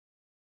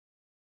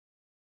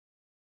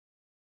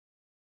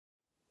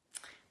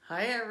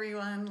Hi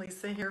everyone,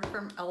 Lisa here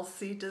from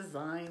LC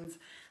Designs.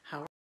 How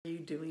are you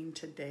doing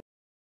today?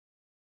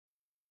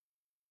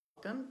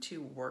 Welcome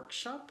to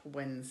Workshop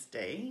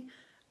Wednesday.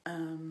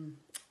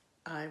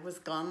 I was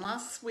gone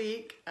last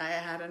week. I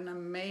had an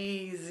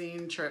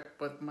amazing trip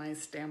with my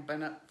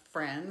Stampin Up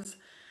friends,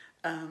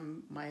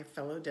 my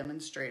fellow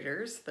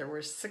demonstrators. There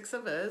were 6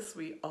 of us.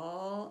 We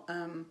all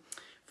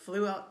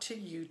flew out to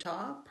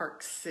Utah,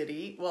 Park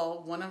City.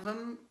 Well, one of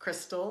them,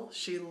 Crystal,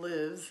 she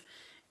lives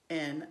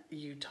in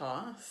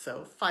Utah,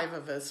 so 5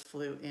 of us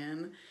flew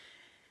in,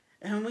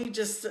 and we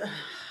just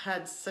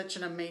had such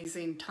an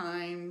amazing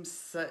time.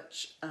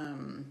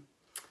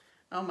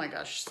 Oh my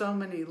gosh, so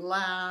many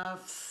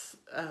laughs,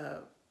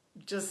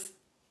 just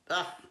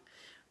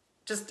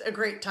a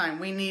great time.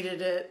 We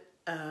needed it.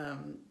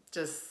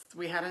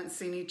 We hadn't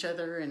seen each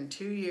other in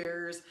 2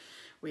 years.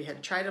 We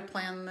had tried to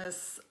plan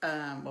this,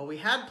 we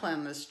had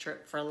planned this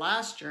trip for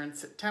last year in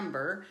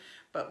September,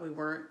 but we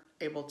weren't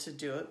able to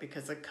do it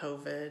because of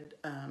COVID.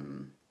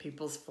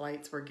 People's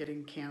flights were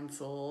getting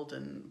canceled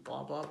and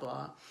blah, blah,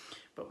 blah.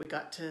 But we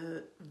got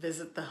to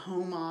visit the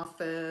home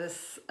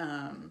office,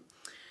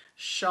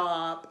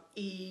 shop,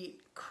 eat,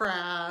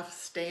 craft,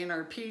 stay in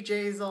our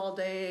PJs all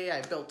day.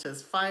 I built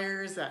his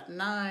fires at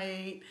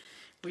night.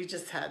 We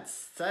just had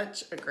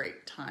such a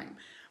great time.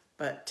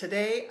 But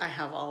today I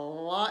have a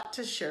lot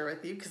to share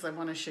with you because I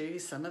want to show you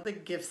some of the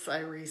gifts I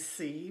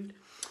received.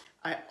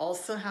 I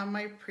also have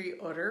my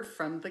pre-order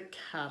from the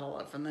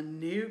catalog, from the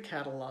new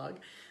catalog,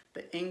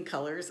 the In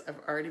Colors. I've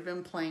already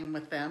been playing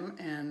with them,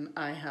 and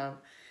I have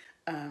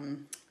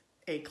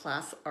a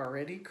class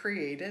already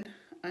created.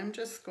 I'm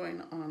just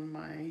going on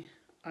my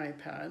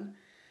iPad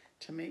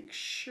to make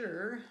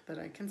sure that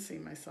I can see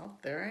myself.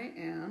 There I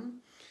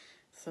am.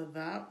 So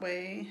that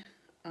way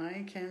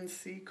I can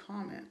see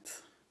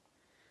comments.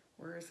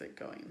 Where is it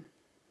going?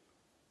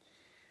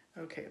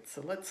 Okay,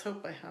 so let's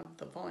hope I have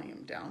the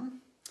volume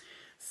down.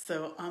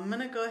 So I'm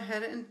gonna go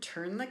ahead and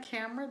turn the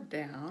camera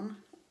down.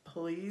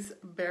 Please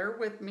bear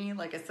with me.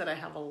 Like I said, I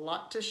have a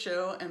lot to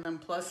show, and then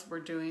plus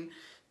we're doing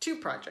 2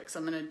 projects.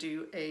 I'm gonna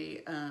do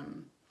a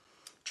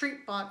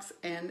treat box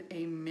and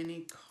a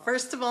mini card.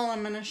 First of all,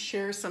 I'm gonna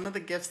share some of the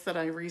gifts that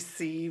I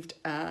received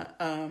at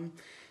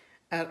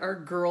our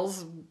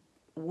girls'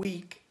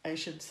 week, I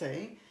should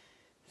say.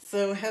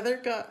 So Heather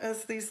got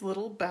us these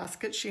little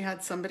baskets. She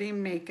had somebody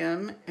make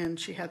them, and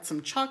she had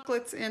some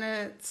chocolates in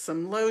it,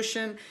 some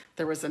lotion.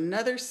 There was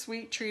another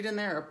sweet treat in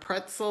there, a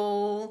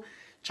pretzel,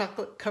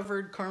 chocolate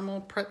covered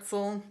caramel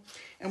pretzel.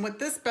 And what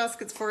this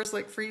basket's for is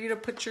like for you to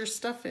put your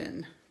stuff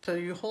in till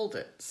you hold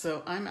it.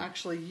 So I'm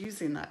actually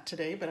using that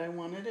today, but I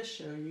wanted to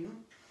show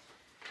you.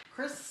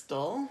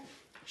 Crystal,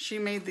 she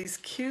made these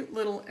cute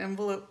little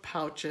envelope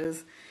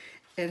pouches.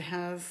 It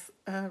has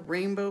a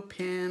rainbow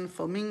pin,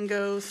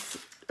 flamingos,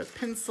 a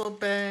pencil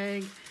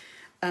bag.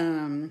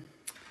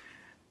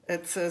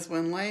 It says,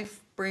 when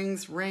life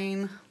brings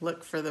rain,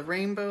 look for the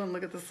rainbow. And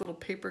look at this little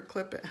paper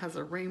clip. It has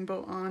a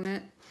rainbow on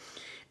it.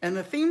 And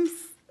the themes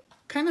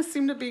kind of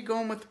seem to be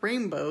going with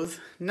rainbows.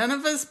 None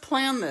of us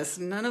planned this.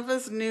 None of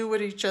us knew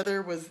what each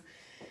other was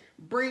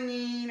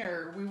bringing,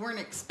 or we weren't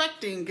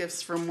expecting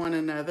gifts from one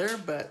another,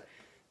 but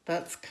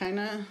that's kind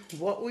of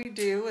what we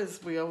do,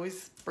 is we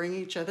always bring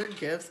each other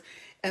gifts.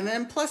 And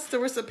then plus there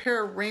was a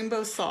pair of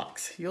rainbow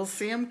socks. You'll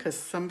see them because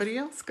somebody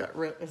else got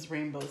his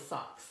rainbow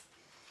socks.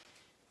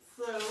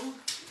 So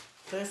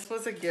this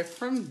was a gift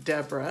from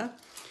Deborah.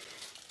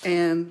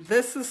 And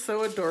this is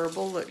so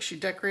adorable. Look, she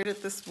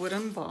decorated this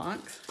wooden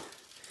box.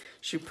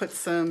 She put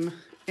some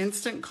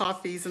instant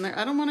coffees in there.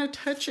 I don't want to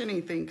touch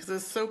anything because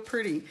it's so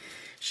pretty.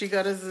 She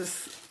got us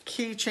this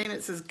keychain.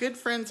 It says, good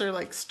friends are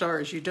like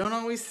stars. You don't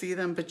always see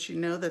them, but you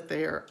know that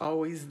they are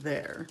always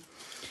there.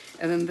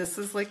 And then this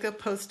is like a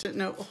Post-it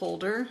note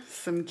holder,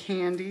 some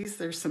candies.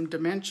 There's some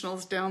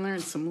dimensionals down there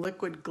and some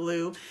liquid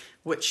glue,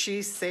 which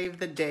she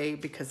saved the day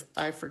because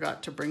I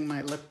forgot to bring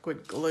my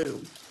liquid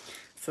glue.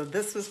 So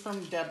this was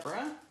from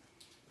Deborah.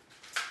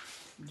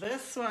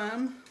 This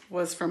one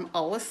was from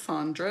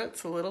Alessandra.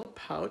 It's a little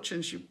pouch,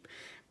 and she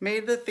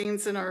made the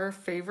themes in our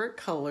favorite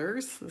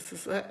colors. This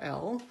is a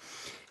L.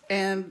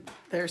 And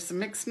there's some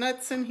mixed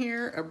nuts in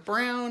here, a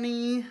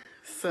brownie,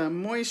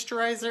 some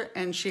moisturizer,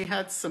 and she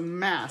had some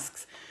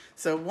masks.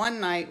 So one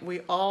night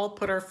we all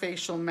put our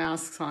facial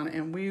masks on,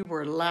 and we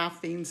were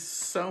laughing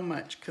so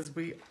much because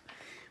we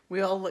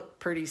all looked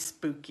pretty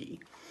spooky.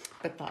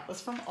 But that was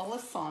from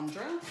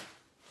Alessandra.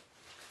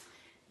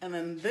 And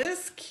then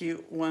this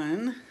cute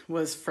one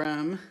was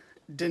from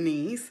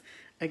Denise.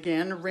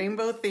 Again,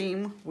 rainbow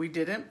theme. We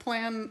didn't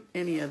plan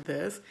any of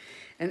this.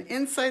 And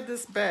inside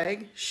this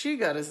bag, she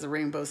got us the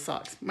rainbow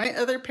socks. My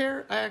other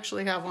pair I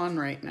actually have on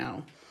right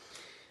now.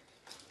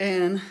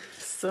 And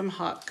some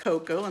hot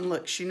cocoa. And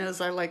look, she knows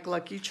I like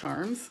Lucky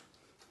Charms.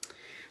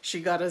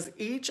 She got us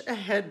each a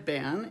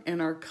headband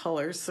in our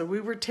colors. So we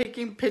were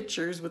taking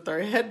pictures with our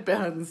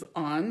headbands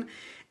on.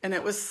 And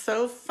it was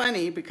so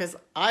funny because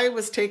I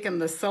was taking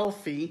the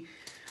selfie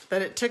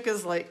that it took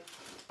us like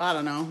I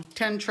don't know,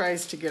 10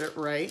 tries to get it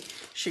right.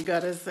 She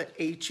got us the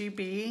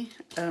HEB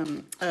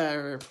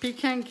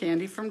pecan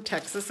candy from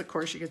Texas. Of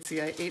course, you can see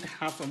I ate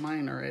half of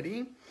mine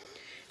already.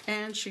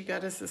 And she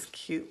got us this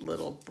cute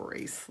little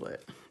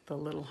bracelet, the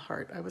little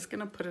heart. I was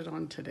gonna put it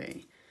on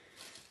today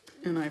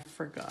and I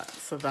forgot.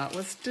 So that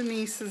was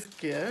Denise's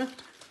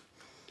gift.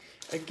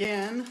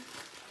 Again,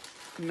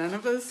 none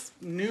of us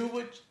knew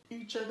what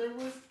each other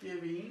was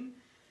giving.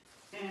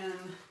 And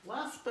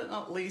last but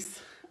not least,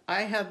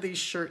 I had these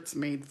shirts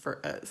made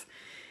for us.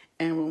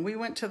 And when we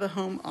went to the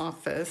home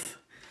office,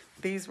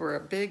 these were a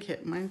big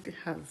hit. Mine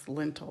has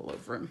lint all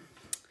over them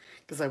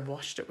because I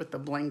washed it with the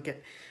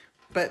blanket.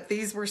 But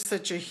these were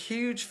such a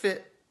huge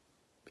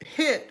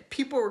hit.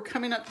 People were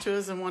coming up to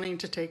us and wanting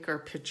to take our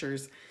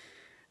pictures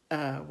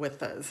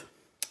with us.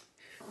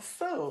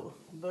 So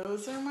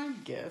those are my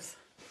gifts.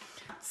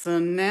 So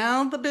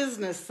now the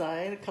business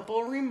side, a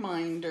couple of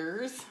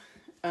reminders.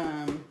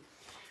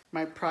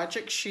 My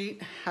project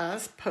sheet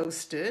has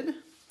posted.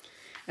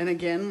 And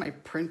again, my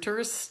printer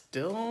is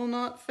still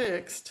not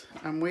fixed.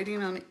 I'm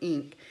waiting on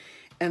ink.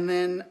 And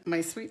then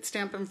my Sweet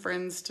Stampin'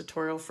 Friends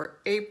tutorial for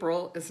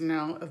April is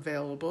now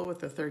available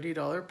with a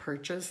 $30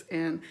 purchase.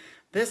 And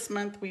this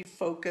month we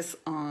focus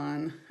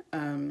on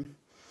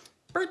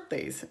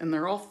birthdays, and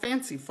they're all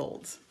fancy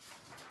folds.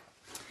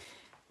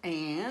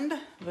 And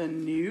the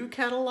new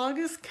catalog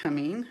is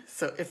coming.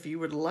 So if you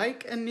would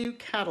like a new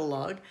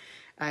catalog,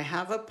 I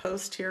have a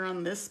post here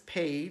on this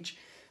page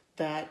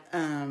that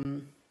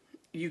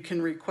you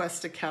can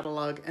request a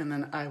catalog and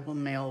then I will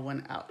mail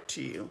one out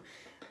to you.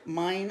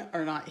 Mine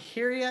are not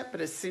here yet,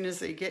 but as soon as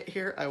they get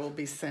here, I will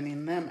be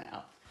sending them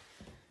out.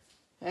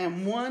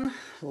 And one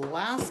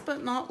last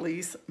but not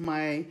least,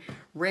 my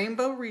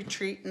Rainbow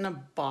Retreat in a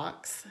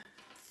Box.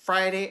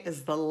 Friday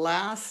is the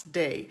last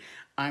day.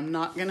 I'm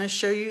not going to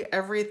show you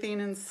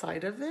everything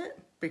inside of it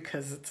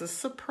because it's a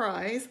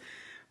surprise,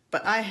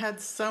 but I had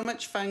so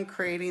much fun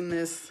creating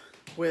this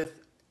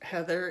with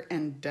Heather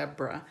and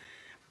Deborah.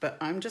 But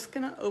I'm just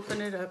going to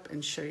open it up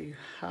and show you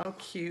how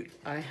cute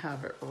I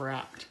have it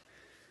wrapped.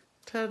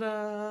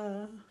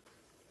 Ta-da!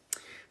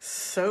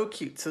 So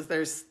cute. So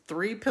there's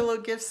 3 pillow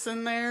gifts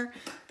in there.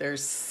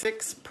 There's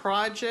 6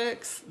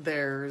 projects.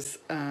 There's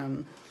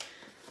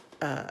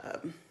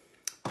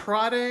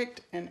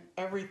product and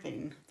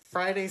everything.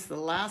 Friday's the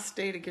last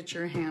day to get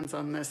your hands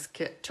on this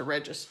kit to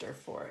register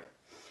for it.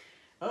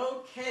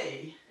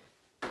 Okay.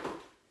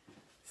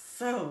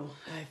 So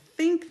I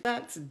think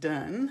that's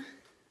done.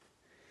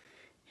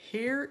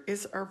 Here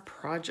is our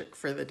project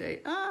for the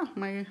day.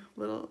 My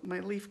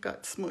leaf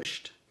got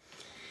smushed.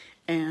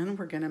 And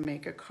we're gonna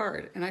make a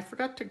card. And I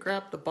forgot to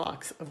grab the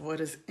box of what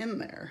is in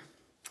there,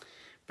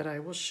 but I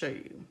will show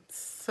you.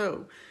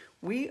 So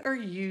we are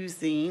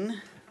using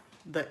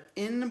the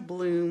In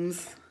Bloom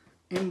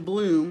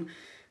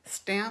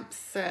stamp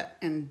set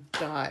and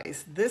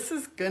dies. This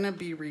is gonna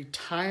be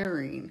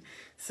retiring,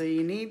 so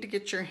you need to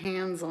get your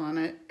hands on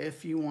it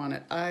if you want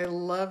it. I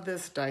love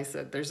this die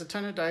set. There's a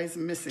ton of dies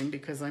missing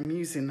because I'm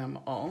using them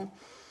all,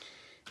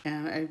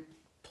 and I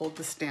pulled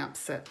the stamp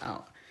set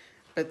out.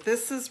 But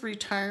this is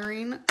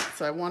retiring,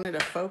 so I wanted to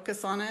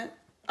focus on it.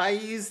 I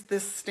used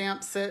this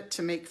stamp set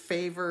to make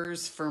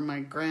favors for my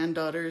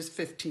granddaughter's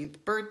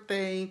 15th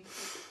birthday,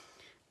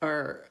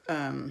 or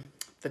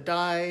the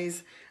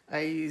dies. I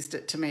used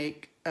it to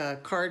make a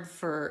card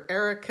for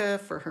Erica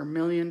for her $1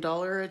 million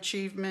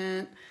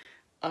achievement.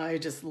 I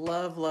just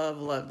love, love,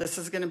 love. This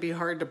is going to be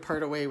hard to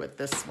part away with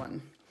this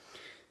one.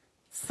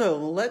 So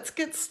let's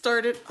get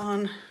started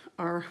on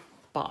our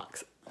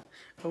box.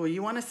 Oh,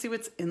 you want to see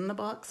what's in the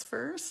box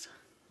first?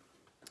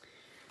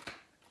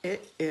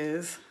 It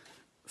is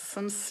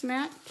some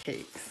snack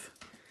cakes.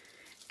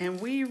 And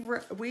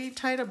we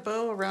tied a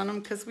bow around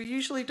them because we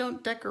usually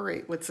don't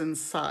decorate what's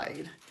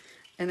inside.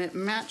 And it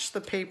matched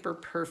the paper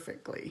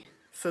perfectly.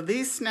 So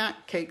these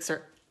snack cakes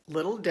are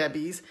Little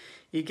Debbie's.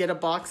 You get a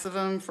box of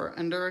them for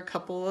under a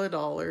couple of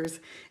dollars.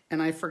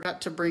 And I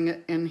forgot to bring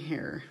it in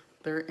here.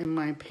 They're in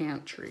my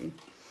pantry.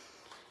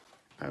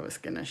 I was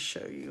going to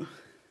show you.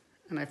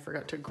 And I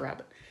forgot to grab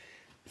it.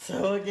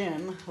 So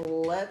again,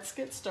 let's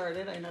get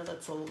started. I know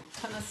that's a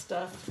ton of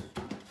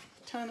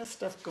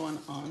stuff going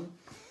on.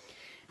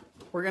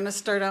 We're going to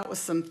start out with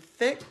some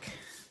thick,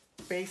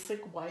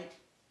 basic white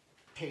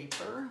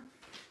paper.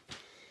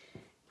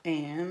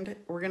 And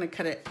we're going to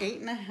cut it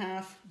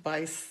 8.5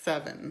 by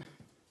 7.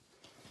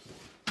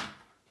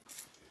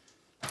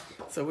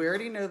 So we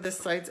already know this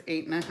side's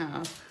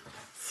 8.5.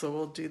 So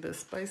we'll do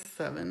this by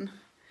 7.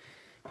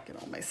 Get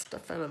all my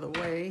stuff out of the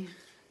way.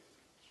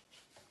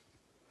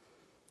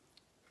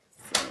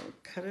 So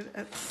cut it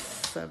at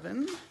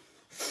 7.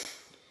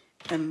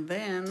 And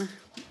then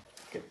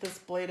get this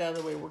blade out of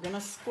the way. We're going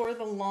to score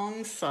the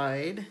long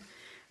side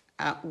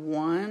at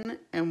 1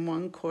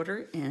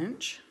 1/4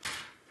 inch.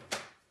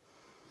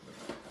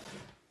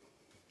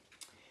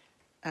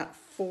 At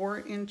 4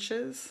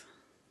 inches.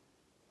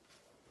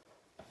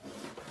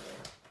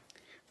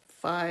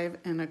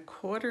 5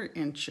 1/4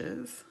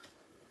 inches.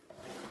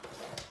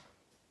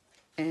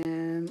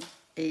 And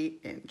 8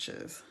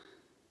 inches.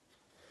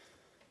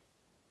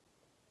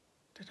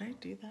 I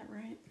do that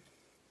right?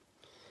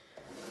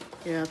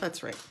 Yeah,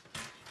 that's right.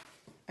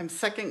 I'm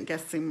second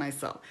guessing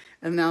myself.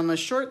 And now on the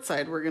short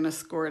side, we're going to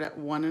score it at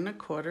 1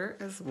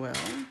 1/4 as well.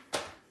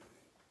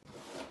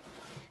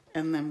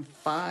 And then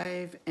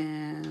 5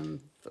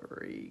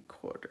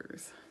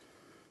 3/4.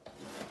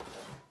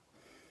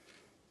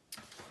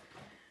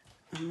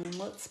 And then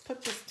let's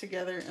put this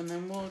together, and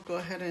then we'll go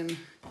ahead and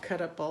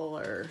cut up all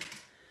our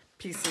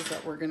pieces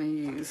that we're going to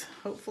use.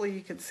 Hopefully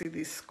you can see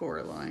these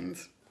score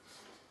lines.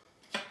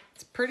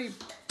 It's pretty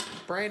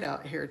bright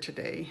out here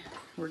today.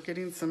 We're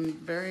getting some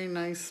very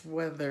nice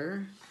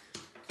weather.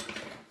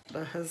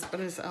 The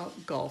husband is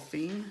out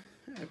golfing,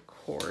 of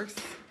course.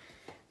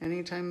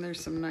 Anytime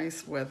there's some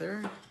nice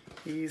weather,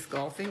 he's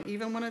golfing,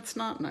 even when it's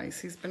not nice.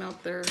 He's been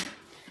out there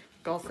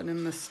golfing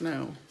in the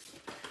snow.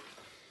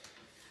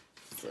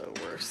 So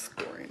we're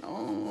scoring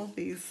all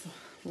these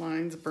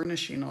lines,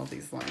 burnishing all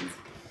these lines.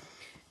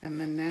 And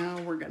then now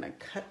we're gonna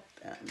cut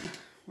them.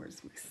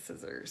 Where's my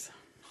scissors?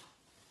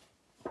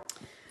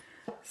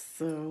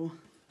 So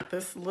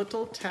this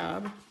little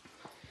tab,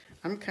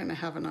 I'm kind of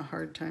having a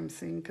hard time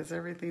seeing because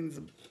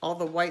all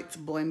the white's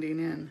blending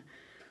in.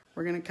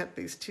 We're gonna cut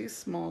these 2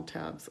 small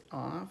tabs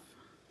off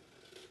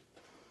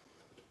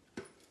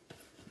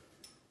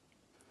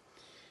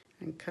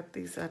and cut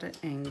these at an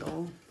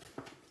angle.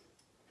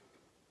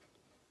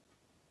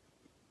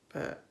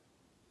 But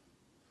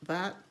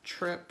that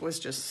trip was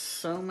just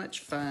so much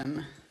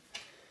fun.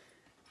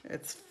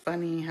 It's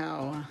funny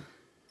how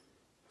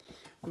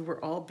we were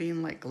all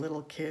being like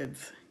little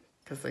kids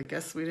because I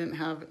guess we didn't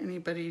have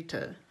anybody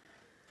to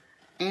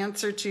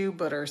answer to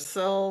but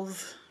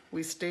ourselves.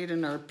 We stayed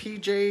in our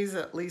PJs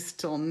at least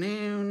till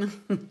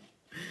noon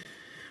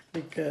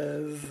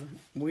because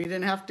we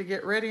didn't have to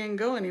get ready and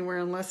go anywhere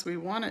unless we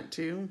wanted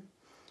to.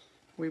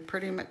 We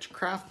pretty much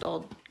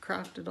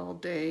crafted all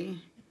day,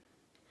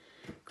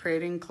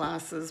 creating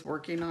classes,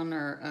 working on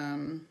our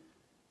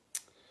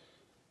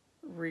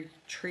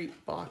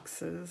retreat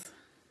boxes.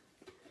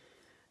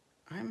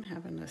 I'm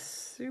having a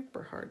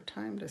super hard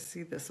time to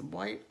see this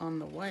white on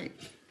the white.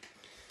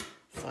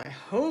 So I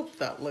hope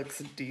that looks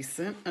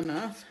decent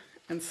enough.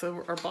 And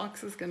so our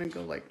box is gonna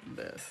go like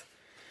this.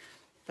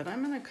 But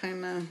I'm gonna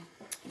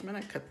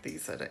cut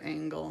these at an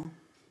angle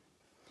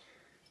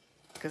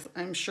because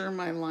I'm sure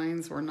my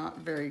lines were not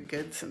very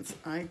good since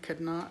I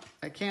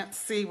can't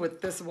see with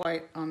this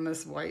white on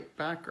this white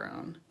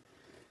background.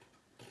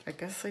 I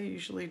guess I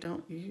usually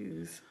don't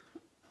use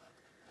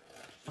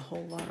a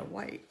whole lot of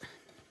white.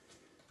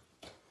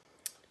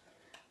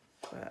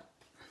 But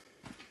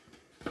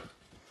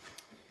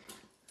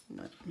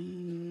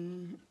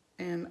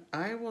and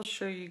I will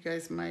show you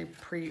guys my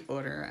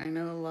pre-order. I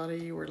know a lot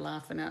of you were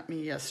laughing at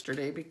me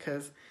yesterday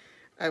because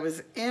I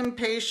was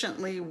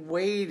impatiently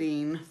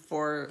waiting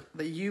for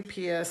the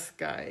UPS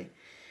guy.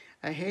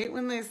 I hate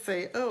when they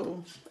say,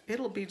 oh,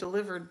 it'll be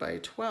delivered by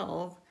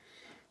 12,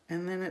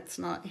 and then it's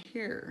not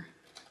here.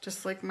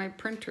 Just like my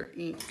printer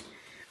ink.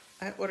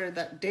 I ordered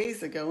that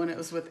days ago, and it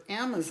was with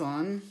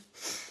Amazon,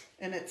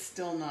 and it's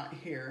still not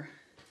here.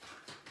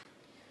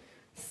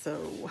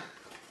 So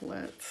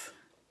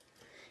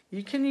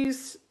you can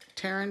use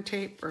tear and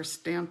tape or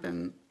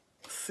Stampin'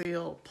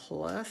 Seal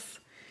Plus.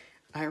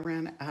 I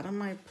ran out of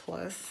my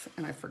Plus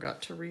and I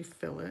forgot to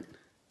refill it.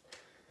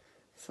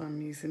 So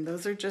I'm using,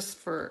 those are just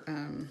for,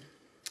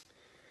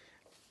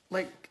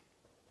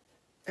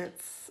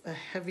 it's a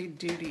heavy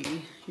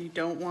duty. We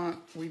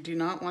do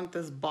not want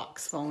this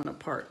box falling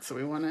apart. So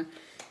we want to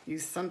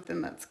use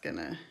something that's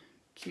gonna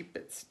keep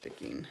it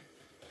sticking.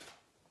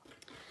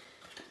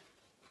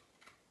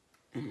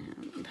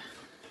 And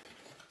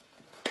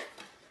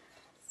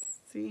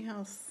see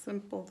how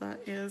simple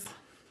that is?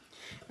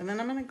 And then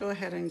I'm gonna go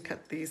ahead and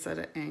cut these at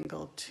an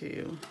angle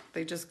too.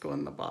 They just go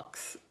in the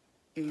box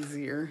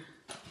easier.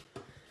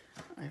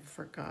 I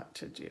forgot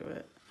to do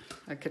it.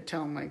 I could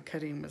tell my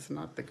cutting was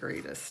not the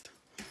greatest.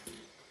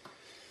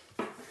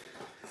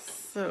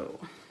 So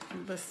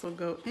this will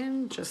go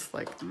in just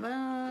like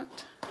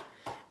that.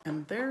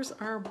 And there's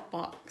our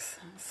box.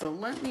 So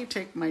let me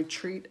take my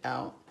treat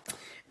out.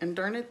 And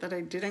darn it that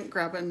I didn't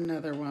grab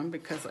another one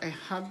because I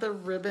had the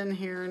ribbon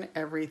here and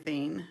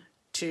everything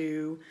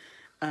to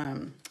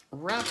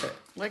wrap it.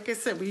 Like I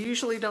said, we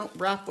usually don't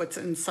wrap what's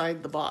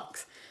inside the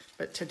box.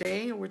 But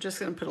today we're just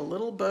gonna put a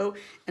little bow.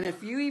 And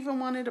if you even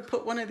wanted to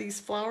put one of these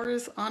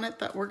flowers on it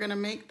that we're gonna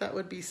make, that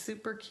would be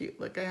super cute.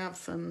 Look, I have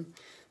some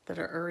that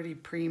are already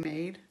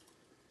pre-made.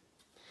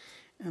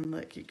 And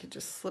look, you could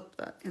just slip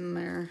that in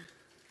there,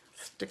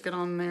 stick it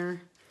on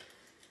there,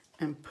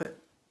 and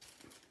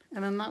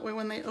and then that way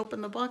when they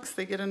open the box,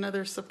 they get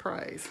another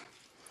surprise.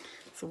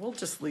 So we'll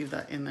just leave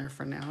that in there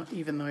for now,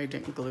 even though I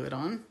didn't glue it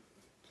on.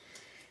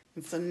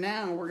 And so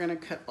now we're gonna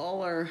cut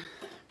all our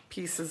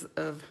pieces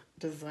of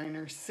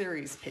designer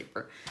series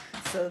paper.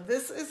 So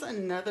this is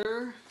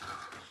another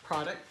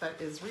product that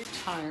is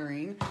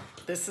retiring.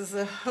 This is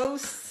a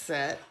host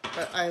set,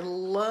 but I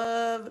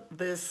love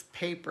this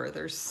paper.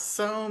 There's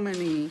so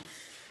many,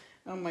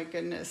 oh my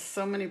goodness,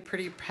 so many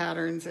pretty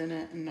patterns in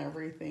it and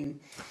everything.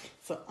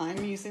 So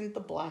I'm using the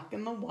black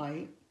and the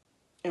white.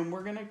 And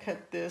we're gonna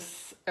cut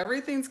this,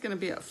 everything's gonna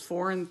be at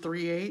 4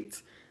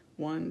 3/8.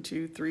 1,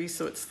 2, 3,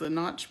 so it's the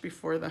notch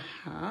before the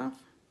half.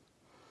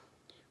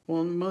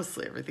 Well,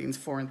 mostly everything's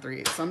 4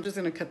 3/8. So I'm just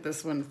gonna cut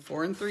this one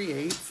 4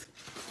 3/8.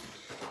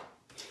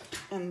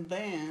 And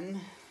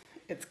then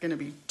it's gonna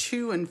be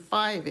 2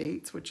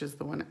 5/8, which is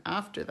the one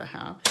after the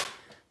half.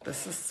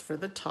 This is for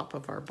the top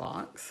of our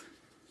box.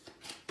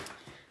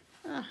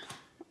 I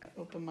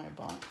open my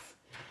box.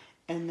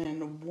 And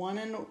then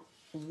 1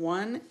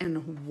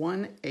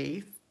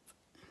 1/8.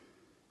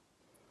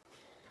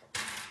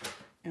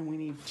 And we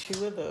need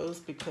 2 of those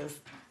because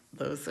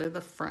those are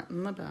the front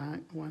and the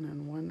back. 1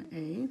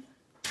 1/8.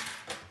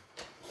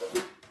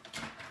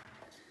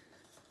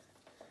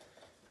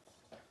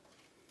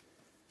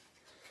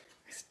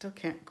 I still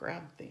can't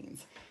grab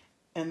things.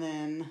 And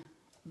then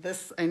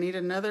this, I need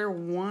another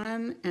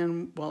 1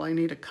 and, well, I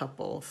need a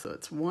couple. So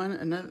it's 1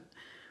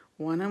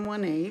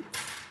 1/8.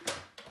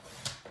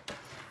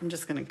 I'm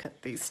just going to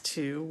cut these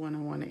 2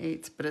 1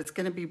 1/8, but it's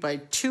going to be by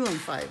 2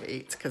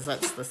 5/8 because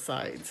that's the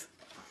sides.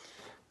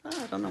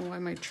 I don't know why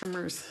my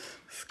trimmer's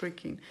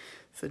squeaking.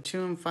 So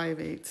 2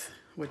 5/8,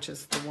 which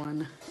is the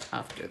one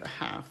after the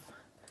half.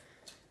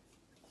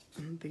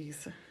 And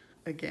these,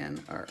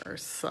 again, are our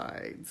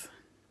sides.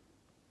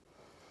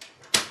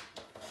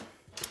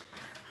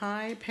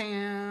 Hi,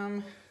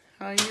 Pam.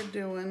 How you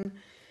doing?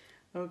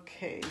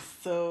 Okay,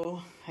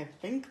 so I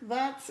think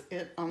that's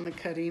it on the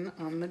cutting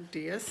on the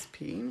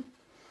DSP.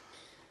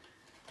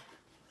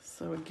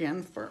 So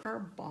again, for our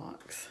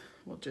box,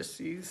 we'll just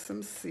use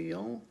some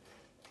seal.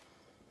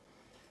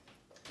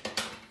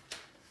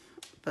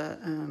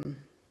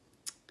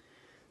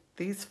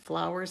 These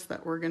flowers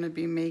that we're going to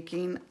be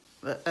making,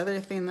 the other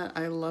thing that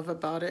I love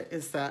about it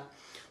is that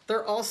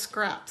they're all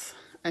scraps.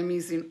 I'm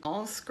using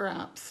all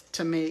scraps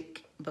to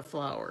make the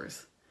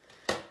flowers.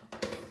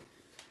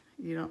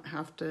 You don't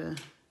have to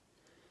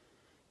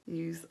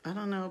use, I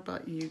don't know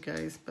about you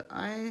guys, but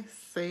I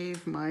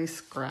save my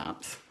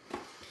scraps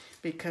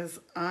because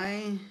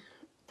I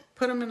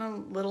put them in a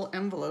little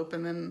envelope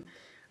and then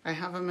I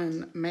have them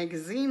in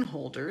magazine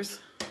holders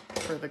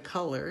for the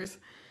colors.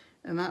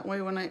 And that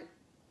way when I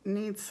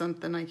need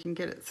something, I can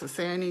get it. So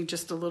say I need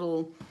just a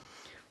little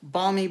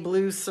balmy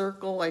blue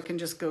circle, I can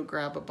just go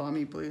grab a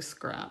balmy blue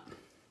scrap.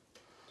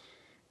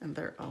 And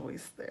they're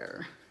always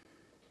there.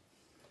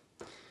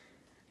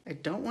 I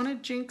don't want to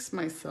jinx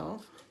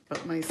myself,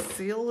 but my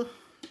seal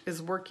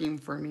is working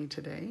for me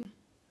today.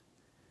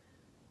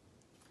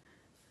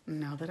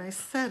 Now that I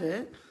said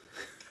it,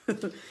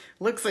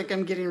 looks like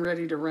I'm getting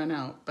ready to run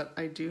out, but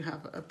I do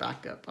have a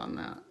backup on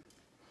that.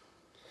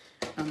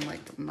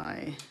 Unlike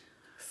my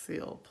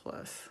Seal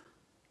Plus.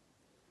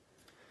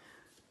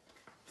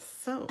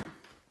 So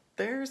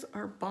there's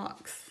our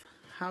box.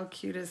 How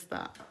cute is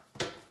that?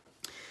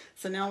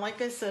 So now,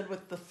 like I said,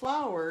 with the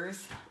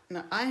flowers,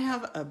 now I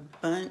have a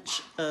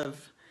bunch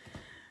of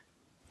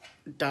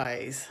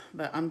dies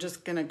that I'm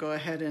just gonna go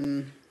ahead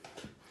and,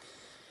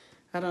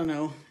 I don't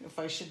know if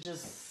I should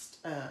just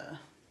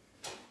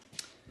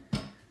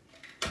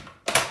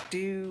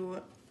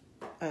do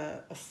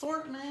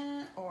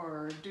assortment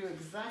or do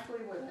exactly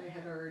what I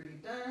had already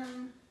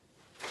done.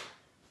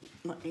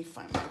 Let me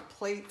find my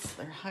plates.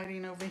 They're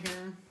hiding over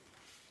here.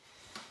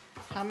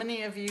 How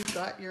many of you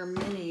got your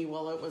mini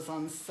while it was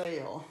on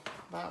sale?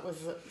 That was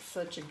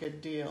such a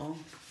good deal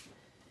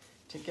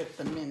to get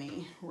the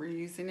mini. We're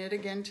using it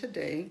again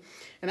today.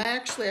 And I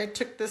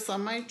took this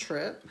on my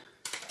trip,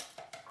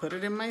 put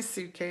it in my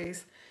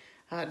suitcase,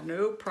 had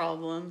no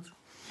problems.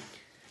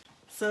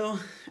 So,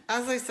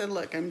 as I said,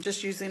 look, I'm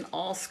just using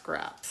all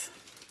scraps.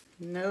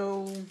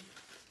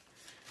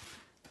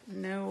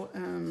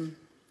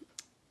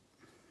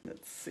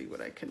 Let's see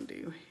what I can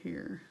do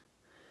here.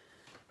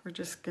 I'm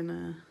just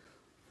gonna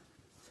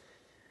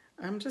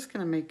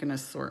make an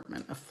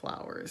assortment of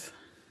flowers.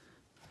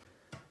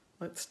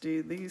 Let's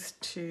do these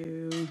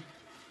 2.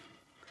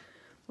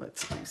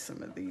 Let's do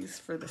some of these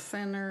for the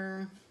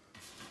center.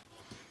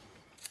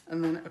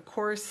 And then, of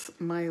course,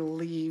 my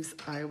leaves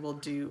I will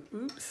do,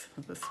 oops,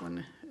 this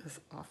one is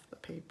off the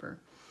paper.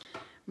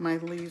 My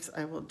leaves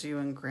I will do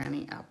in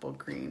Granny Apple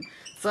Green.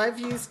 So I've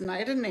used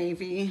Night of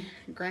Navy,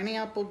 Granny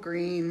Apple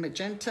Green,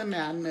 Magenta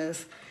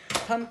Madness,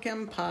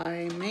 Pumpkin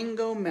Pie,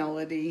 Mango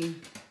Melody.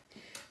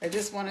 I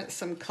just wanted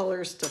some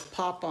colors to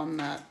pop on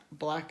that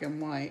black and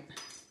white.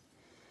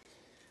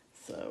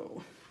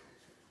 So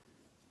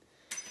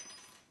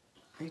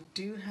I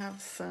do have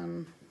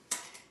some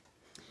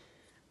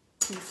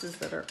pieces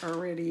that are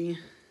already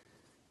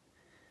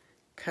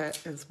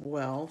cut as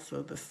well,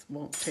 so this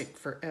won't take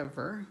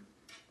forever.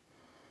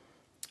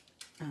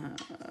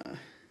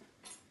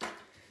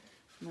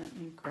 Let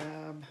me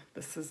grab,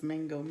 this is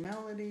Mango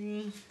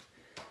Melody.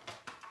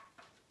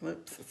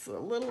 Whoops, it's a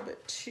little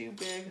bit too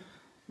big.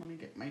 Let me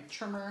get my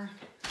trimmer.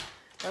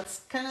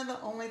 That's kind of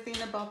the only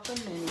thing about the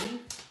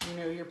mini. You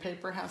know, your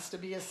paper has to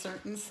be a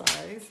certain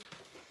size.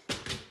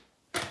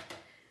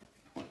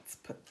 Let's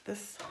put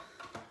this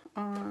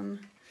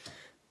on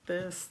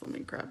this. Let me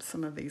grab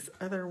some of these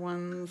other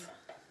ones.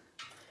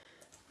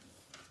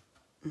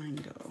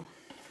 Mango.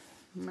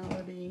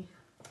 Melody.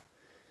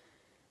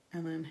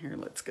 And then here,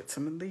 let's get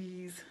some of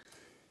these.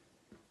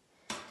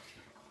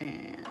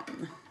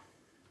 And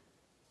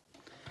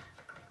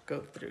go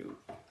through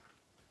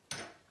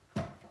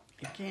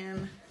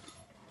again.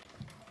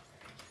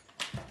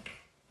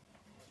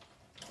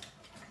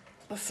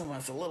 This one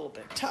was a little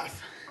bit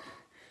tough.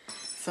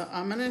 So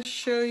I'm going to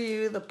show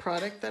you the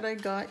product that I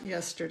got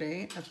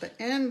yesterday at the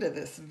end of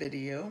this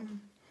video.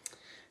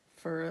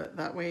 For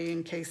that way,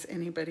 in case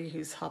anybody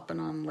who's hopping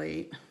on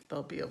late,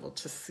 they'll be able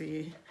to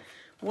see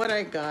what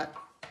I got.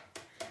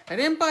 I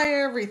didn't buy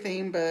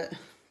everything, but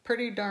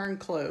pretty darn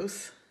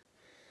close.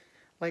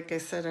 Like I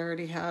said, I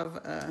already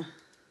have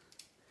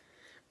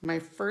my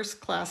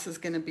first class is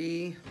going to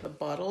be the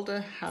Bottle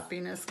to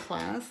Happiness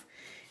class.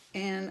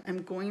 And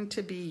I'm going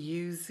to be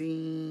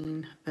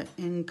using the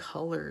in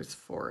colors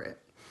for it.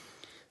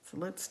 So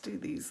let's do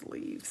these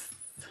leaves.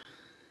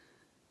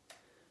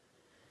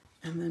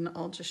 And then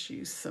I'll just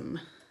use some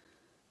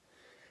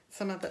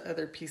of the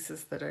other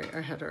pieces that I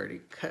had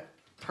already cut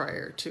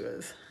prior to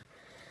us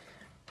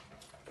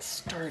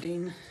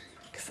starting,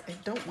 because I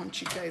don't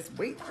want you guys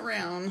waiting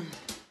around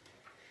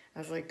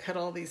as I cut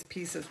all these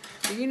pieces.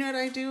 But you know what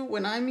I do?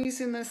 When I'm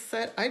using this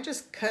set, I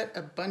just cut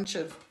a bunch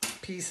of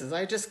pieces.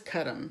 I just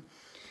cut them.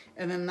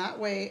 And then that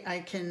way I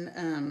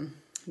can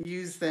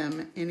use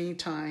them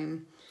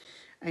anytime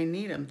I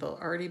need them. They'll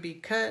already be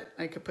cut.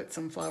 I could put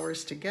some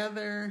flowers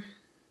together.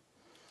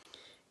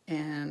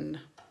 And,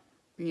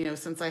 you know,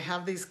 since I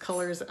have these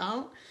colors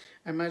out,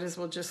 I might as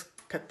well just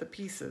cut the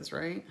pieces,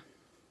 right?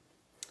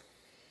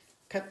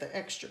 Cut the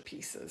extra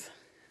pieces.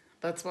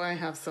 That's why I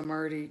have some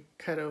already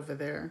cut over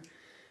there,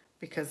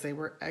 because they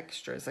were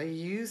extras. I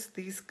used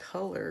these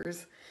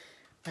colors,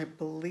 I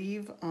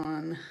believe,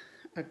 on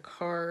a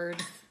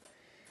card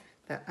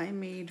that I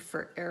made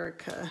for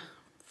Erica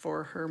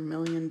for her $1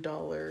 million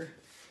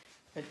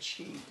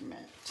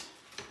achievement.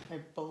 I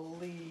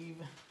believe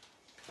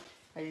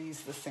I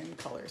used the same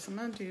colors. I'm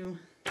gonna do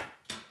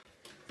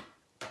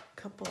a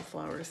couple of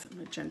flowers of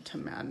Magenta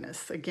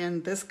Madness.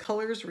 Again, this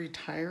color is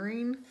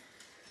retiring,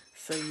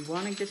 so you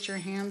want to get your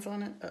hands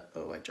on it.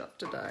 Uh-oh, I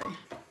dropped a die.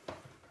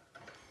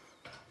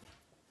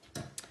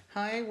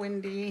 Hi,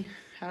 Wendy.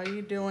 How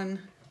you doing?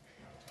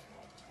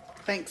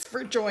 Thanks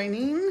for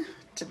joining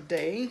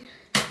today.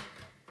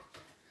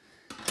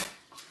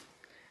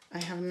 I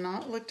have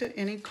not looked at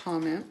any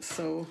comments,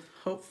 so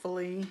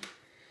hopefully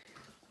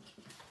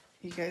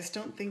you guys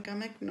don't think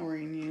I'm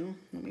ignoring you.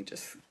 Let me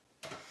just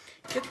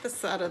get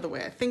this out of the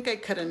way. I think I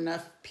cut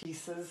enough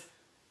pieces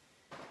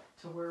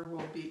to where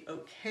we'll be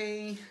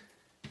okay.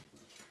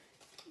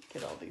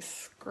 Get all these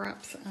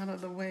scraps out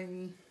of the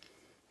way.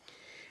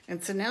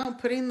 And so now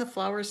putting the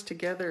flowers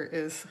together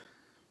is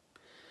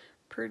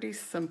pretty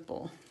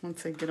simple.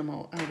 Once I get them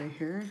all out of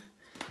here,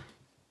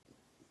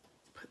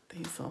 put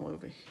these all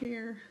over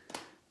here.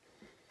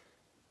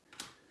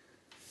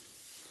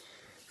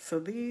 So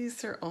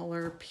these are all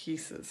our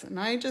pieces. And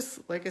I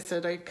just, like I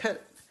said, I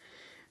cut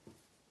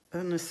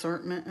an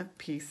assortment of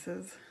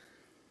pieces.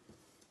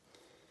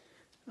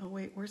 Oh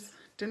wait,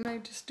 didn't I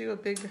just do a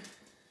big,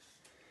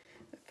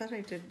 I thought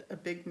I did a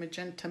big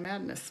Magenta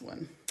Madness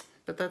one.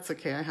 But that's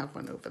okay, I have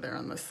one over there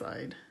on the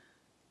side.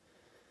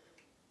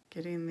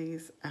 Getting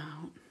these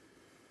out.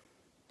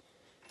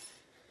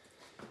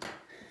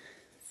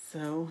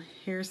 So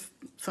here's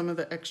some of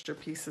the extra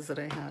pieces that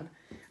I had.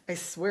 I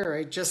swear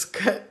I just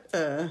cut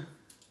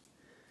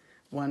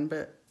one,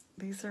 but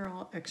these are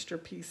all extra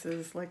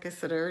pieces. Like I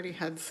said, I already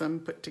had some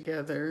put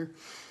together.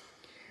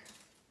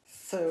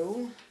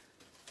 So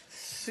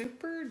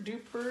super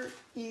duper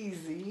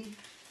easy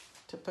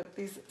to put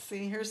these.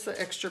 See, here's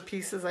the extra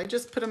pieces. I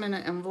just put them in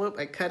an envelope.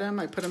 I cut them,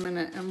 I put them in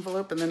an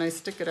envelope, and then I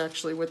stick it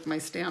actually with my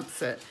stamp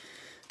set.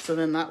 So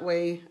then that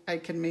way I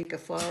can make a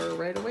flower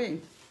right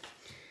away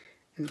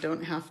and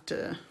don't have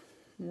to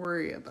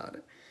worry about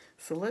it.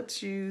 So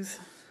let's use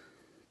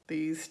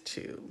these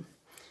two.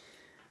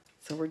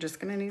 So we're just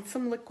going to need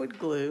some liquid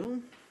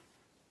glue.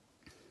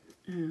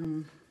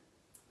 You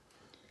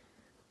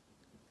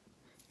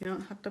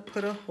don't have to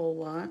put a whole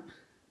lot.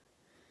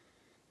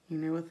 You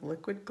know, with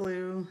liquid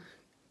glue,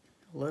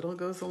 a little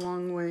goes a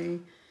long way.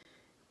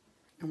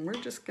 And we're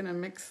just going to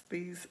mix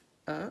these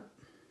up.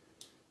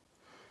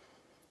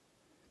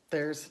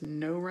 There's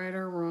no right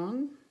or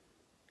wrong.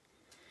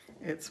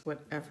 It's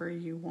whatever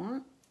you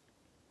want.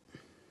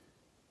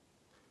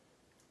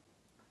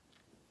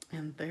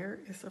 And there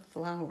is a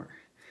flower.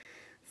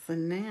 So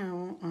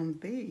now on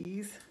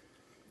these,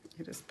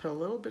 you just put a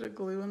little bit of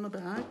glue in the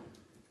back.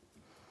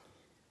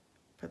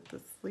 Put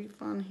this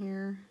leaf on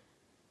here.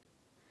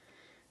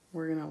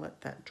 We're gonna let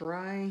that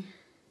dry.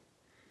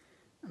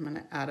 I'm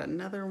gonna add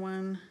another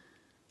one.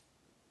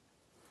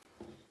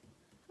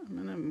 I'm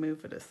gonna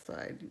move it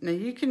aside. Now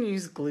you can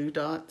use glue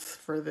dots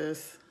for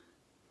this.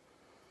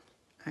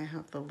 I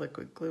have the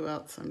liquid glue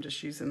out, so I'm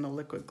just using the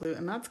liquid glue,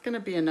 and that's gonna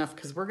be enough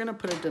because we're gonna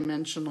put a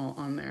dimensional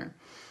on there.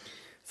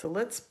 So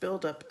let's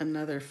build up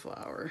another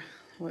flower.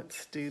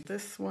 Let's do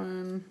this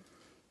one.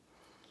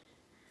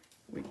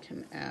 We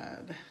can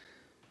add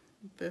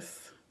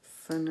this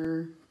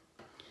center.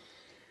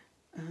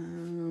 I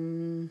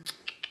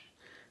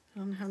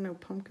don't have no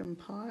pumpkin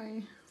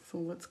pie, so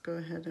let's go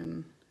ahead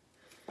and,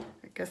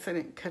 I guess I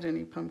didn't cut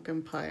any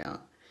pumpkin pie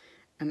out,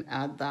 and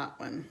add that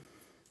one.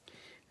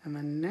 And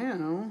then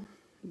now,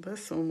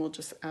 this one, we'll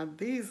just add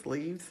these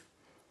leaves.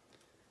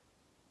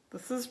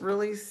 This is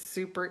really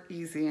super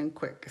easy and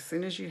quick. As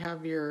soon as you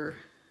have your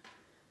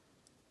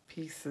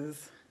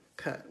pieces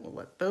cut, we'll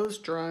let those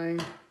dry.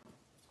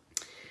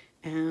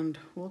 And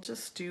we'll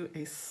just do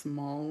a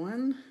small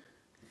one.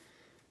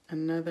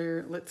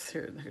 Another,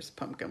 here's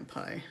pumpkin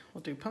pie.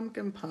 We'll do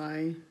pumpkin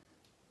pie.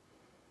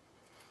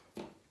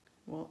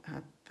 We'll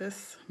add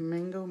this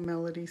Mango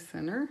Melody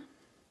Center.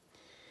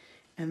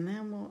 And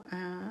then we'll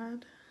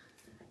add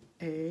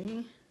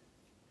a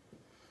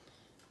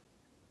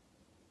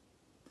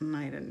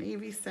Night of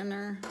Navy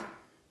Center.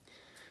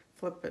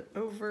 Flip it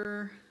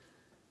over.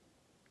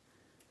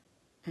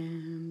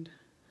 And,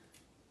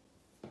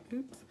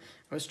 oops.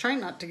 I was trying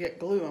not to get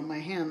glue on my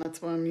hand.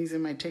 That's why I'm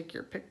using my Take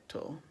Your Pick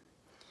tool.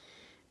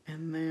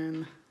 And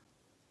then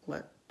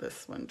let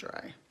this one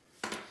dry.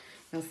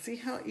 Now see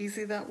how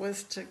easy that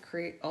was to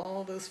create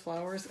all those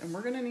flowers? And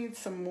we're gonna need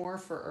some more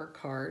for our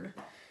card.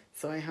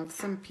 So I have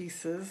some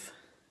pieces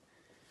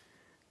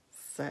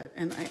set.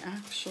 And I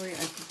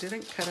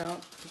didn't cut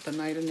out the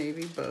Night of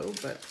Navy bow,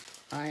 but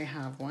I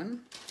have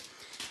one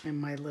in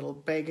my little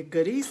bag of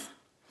goodies.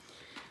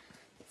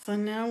 So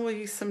now we'll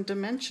use some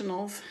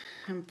dimensionals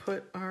and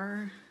put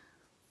our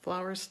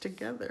flowers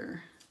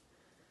together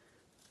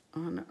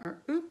on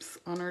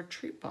our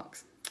treat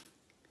box.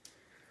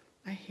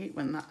 I hate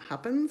when that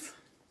happens.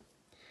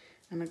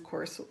 And of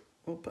course,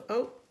 we'll put,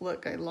 oh,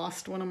 look, I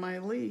lost one of my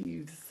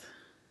leaves.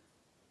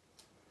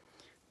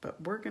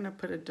 But we're gonna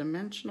put a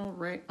dimensional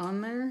right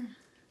on there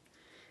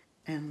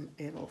and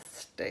it'll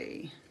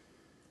stay.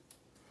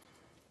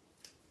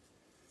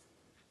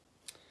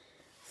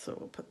 So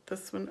we'll put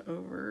this one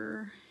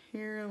over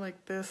here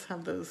like this,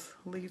 have those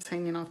leaves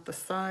hanging off the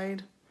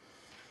side.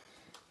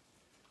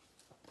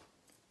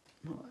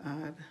 We'll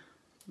add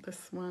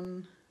this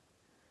one.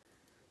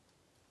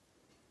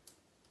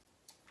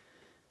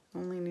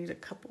 Only need a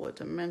couple of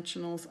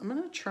dimensionals. I'm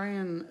gonna try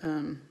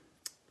and,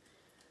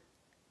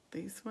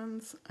 these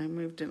ones, I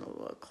moved in a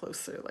little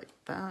closer like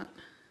that.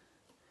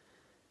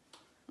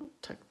 I'll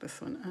tuck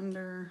this one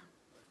under.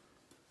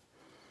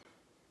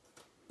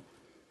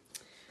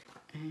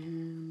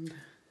 And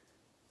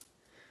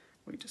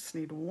we just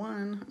need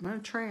one. I'm gonna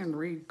try and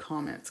read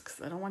comments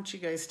because I don't want you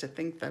guys to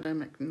think that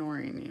I'm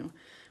ignoring you.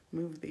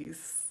 Move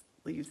these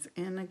leaves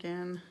in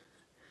again.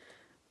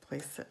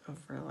 Place it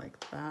over like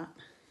that.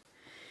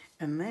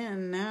 And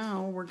then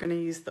now we're gonna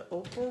use the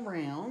opal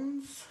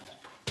rounds.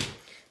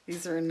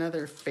 These are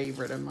another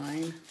favorite of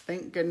mine.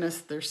 Thank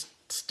goodness they're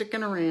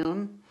sticking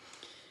around.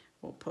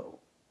 We'll put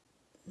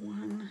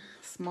one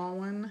small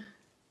one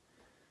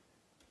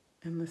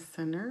in the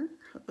center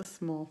of the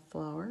small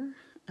flower,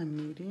 a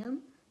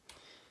medium,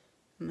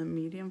 and the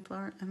medium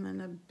flower, and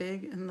then a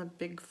big in the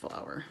big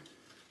flower.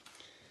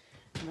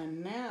 And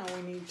then now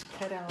we need to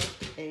cut out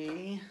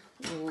a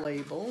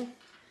label.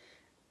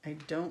 I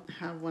don't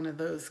have one of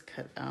those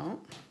cut out.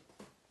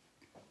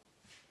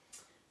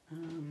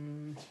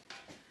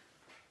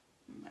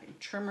 My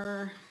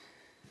trimmer.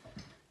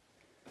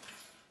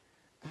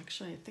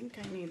 Actually, I think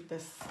I need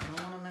this. I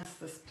don't want to mess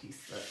this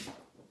piece up.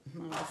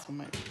 No, this one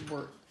might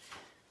work.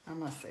 I'm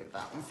going to save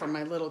that one for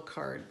my little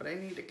card, but I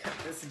need to cut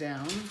this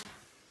down.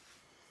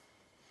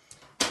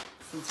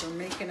 Since we're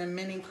making a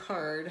mini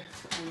card,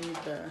 I need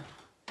the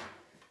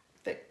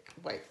thick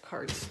white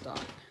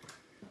cardstock.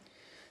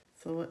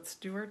 So let's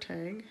do our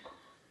tag.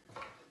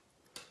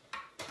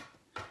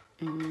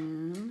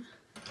 And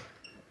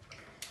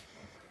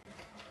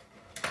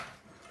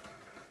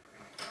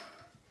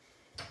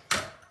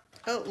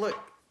oh, look,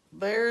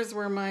 there's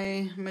where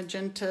my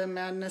Magenta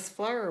Madness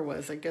flower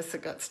was. I guess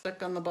it got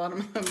stuck on the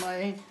bottom of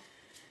my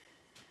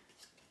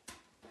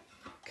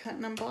cut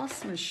and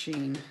emboss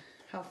machine.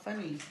 How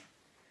funny.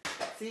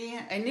 See,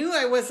 I knew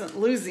I wasn't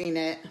losing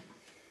it.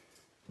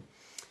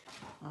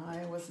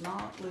 I was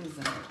not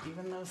losing it,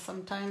 even though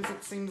sometimes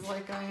it seems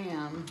like I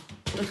am.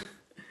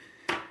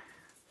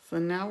 So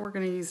now we're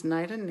going to use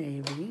Night of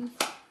Navy.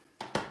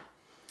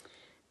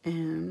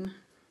 And,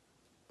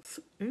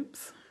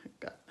 oops, I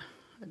got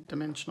a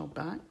dimensional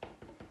back.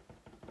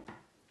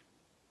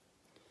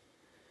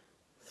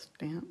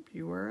 Stamp,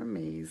 you are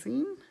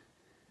amazing.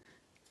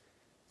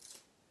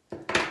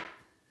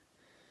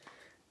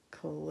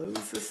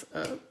 Close this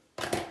up,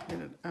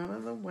 get it out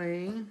of the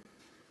way.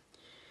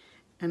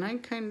 And I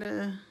kind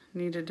of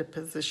needed to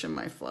position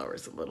my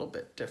flowers a little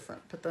bit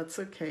different, but that's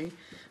okay.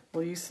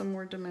 We'll use some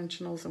more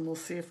dimensionals and we'll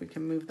see if we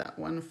can move that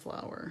one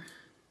flower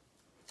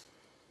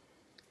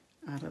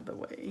out of the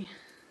way.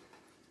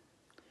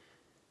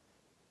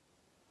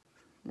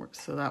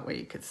 So that way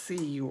you could see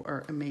you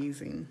are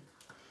amazing.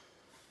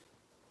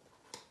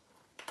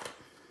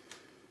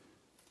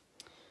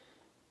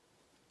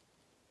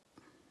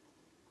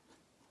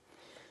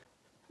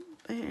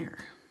 There.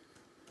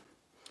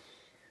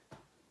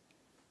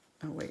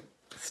 Oh wait,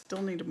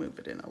 still need to move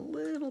it in a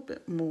little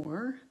bit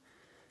more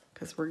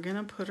because we're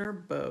gonna put our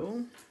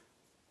bow,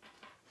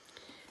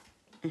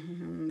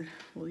 and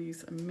we'll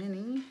use a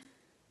mini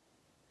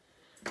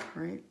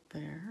right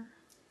there.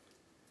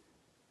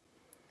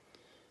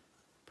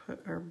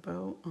 Put our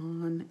bow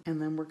on, and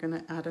then we're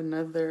gonna add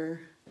another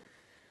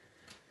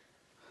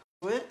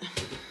but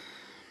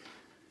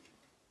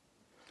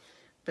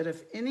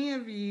if any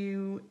of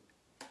you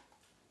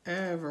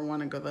ever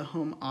want to go to the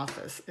home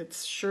office,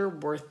 it's sure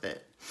worth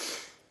it.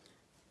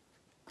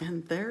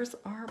 And there's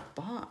our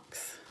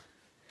box.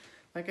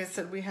 Like I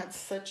said, we had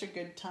such a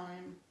good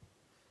time.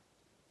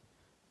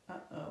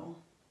 Uh-oh.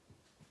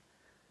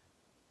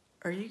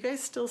 Are you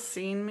guys still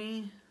seeing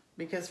me?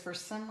 Because for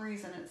some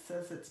reason it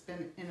says it's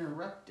been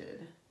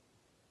interrupted.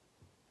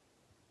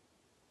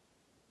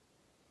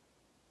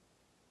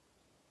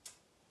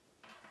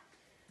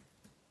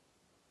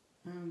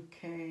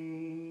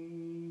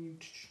 Okay.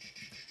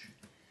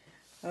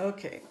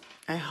 Okay.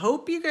 I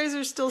hope you guys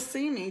are still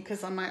seeing me,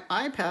 because on my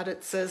iPad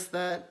it says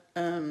that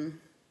the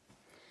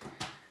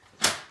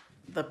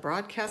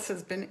broadcast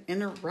has been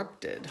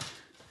interrupted.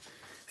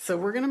 So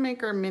we're going to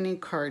make our mini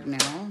card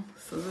now.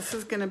 So this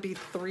is going to be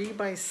 3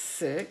 by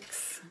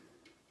 6.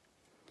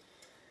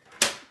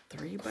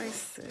 3 by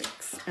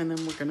 6. And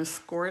then we're going to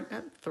score it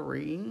at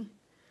 3.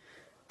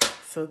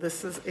 So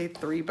this is a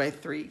 3 by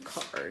 3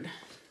 card.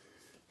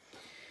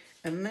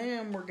 And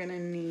then we're going to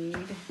need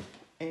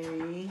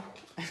a...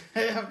 I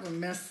have a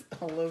mess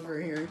all over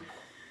here.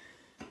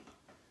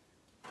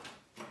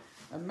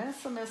 A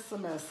mess, a mess, a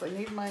mess. I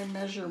need my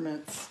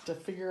measurements to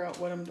figure out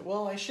what I'm...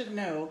 Well, I should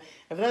know.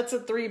 If that's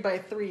a 3 by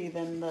 3,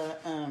 then the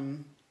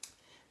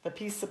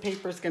piece of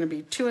paper is going to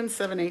be 2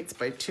 7/8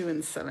 by 2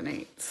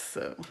 7/8.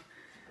 So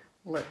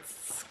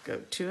let's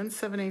go. 2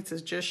 7/8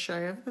 is just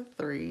shy of the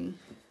 3.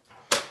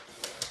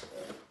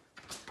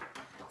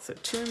 So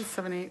 2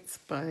 7/8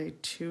 by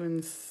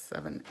 2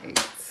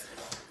 7/8.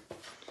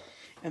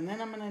 And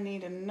then I'm going to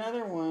need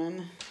another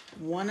one,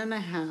 1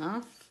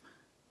 1/2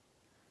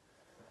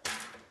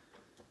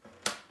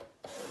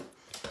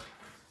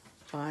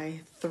 by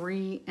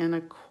 3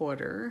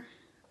 1/4.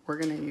 We're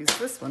going to use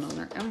this one on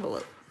our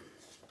envelope.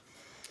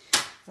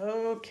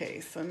 Okay,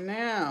 so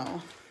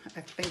now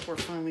I think we're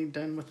finally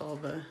done with all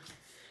the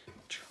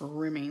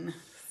trimming.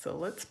 So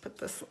let's put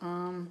this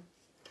on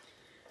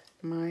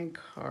my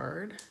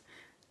card.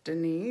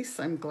 Denise,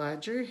 I'm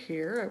glad you're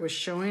here. I was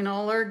showing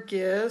all our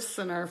gifts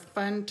and our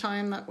fun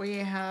time that we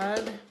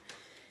had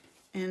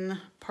in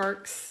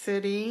Park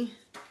City.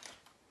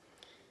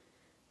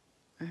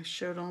 I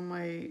showed all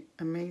my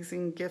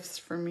amazing gifts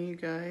from you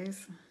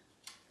guys.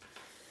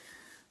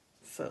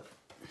 So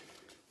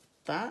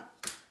that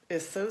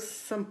is so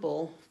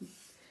simple.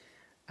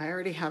 I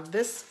already have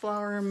this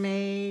flower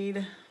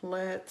made.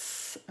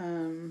 Let's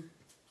go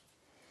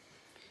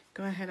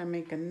ahead and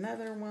make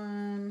another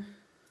one.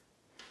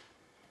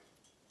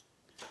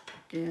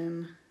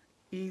 Again,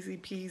 easy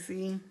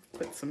peasy.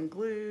 Put some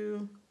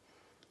glue.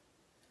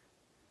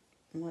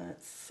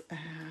 Let's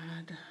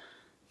add...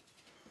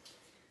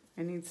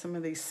 I need some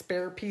of these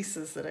spare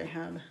pieces that I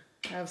had.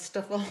 I have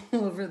stuff all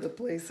over the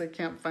place. I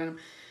can't find them.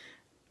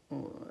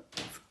 Oh,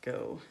 let's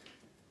go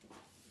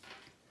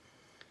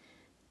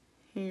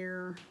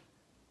here.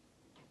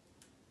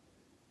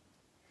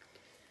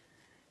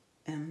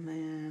 And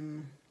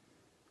then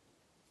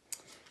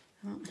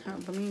I don't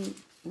have,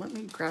 let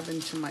me grab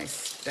into my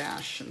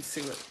stash and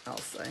see what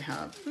else I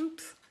have.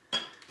 Oops.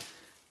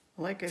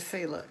 Like I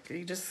say, look,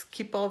 you just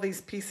keep all these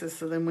pieces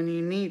so then when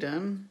you need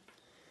them.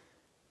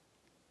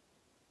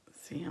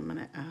 See, I'm going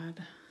to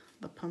add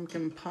the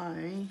pumpkin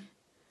pie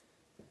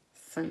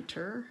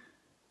center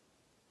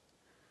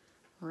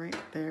right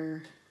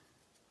there.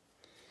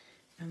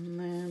 And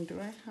then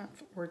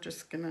we're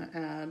just going to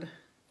add,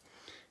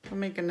 I'll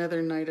make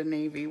another Night of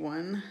Navy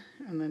one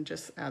and then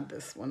just add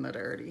this one that I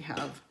already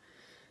have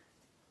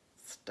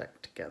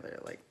stuck together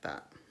like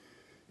that.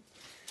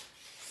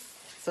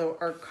 So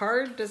our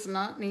card does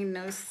not need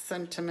no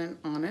sentiment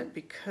on it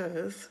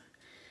because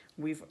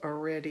we've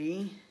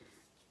already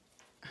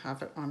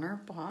have it on our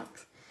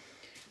box.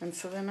 And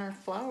so then our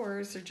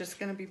flowers are just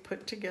going to be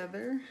put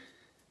together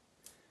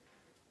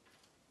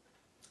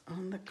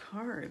on the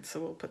card. So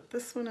we'll put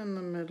this one in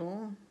the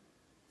middle.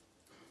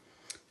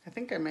 I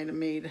think I might have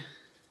made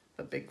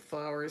the big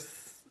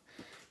flowers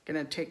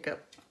going to take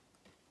up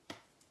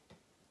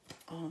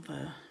all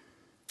the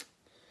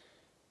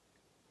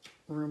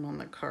room on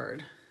the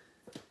card.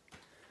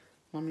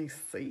 Let me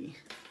see.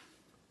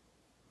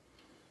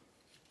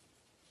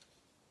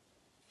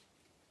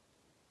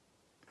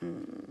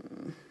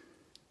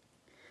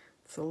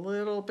 It's a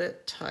little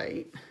bit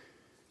tight.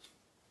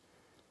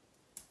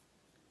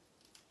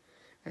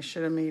 I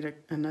should have made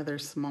another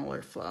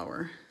smaller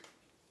flower.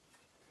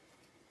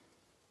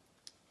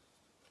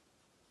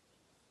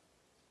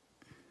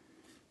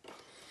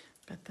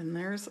 But then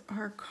there's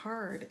our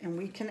card, and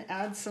we can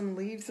add some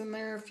leaves in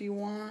there if you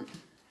want.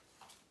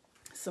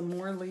 Some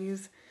more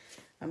leaves.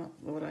 I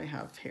don't know what I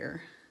have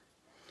here.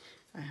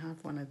 I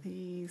have one of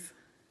these.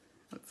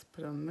 Let's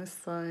put on this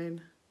side.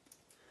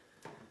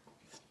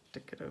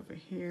 Stick it over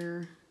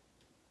here.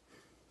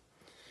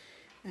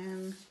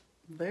 And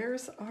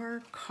there's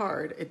our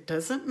card. It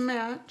doesn't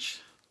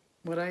match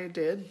what I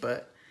did,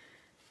 but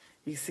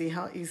you see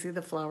how easy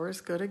the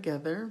flowers go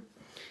together.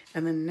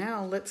 And then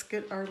now let's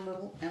get our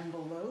little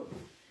envelope.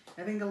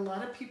 I think a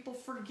lot of people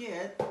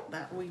forget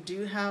that we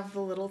do have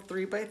the little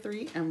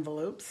 3x3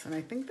 envelopes, and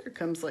I think there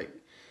comes like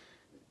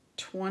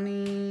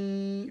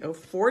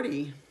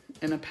 40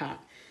 in a pack.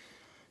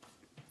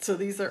 So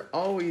these are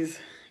always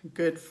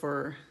good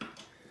for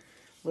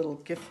little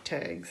gift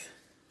tags.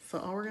 So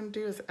all we're going to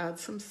do is add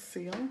some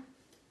seal.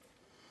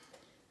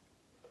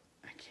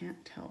 I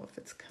can't tell if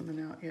it's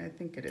coming out. Yeah, I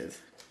think it is.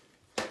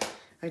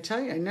 I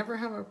tell you, I never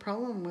have a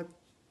problem with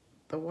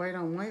the white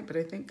on white, but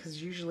I think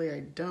because usually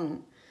I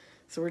don't.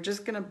 So we're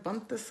just going to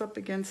bump this up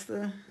against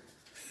the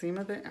seam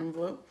of the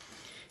envelope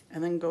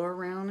and then go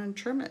around and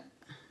trim it.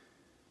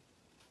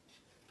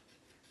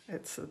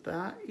 It's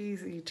that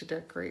easy to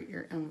decorate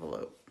your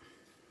envelope.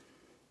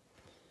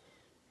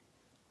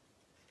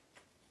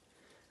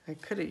 I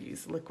could have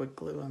used liquid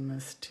glue on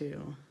this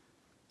too.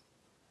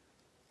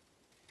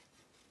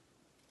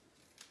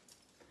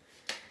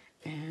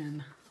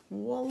 And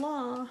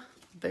voila,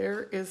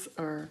 there is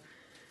our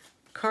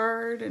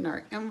card and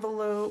our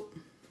envelope,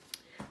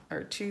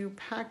 our 2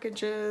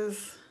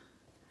 packages.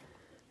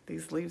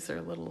 These leaves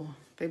are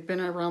they've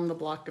been around the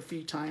block a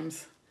few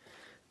times,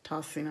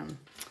 tossing them.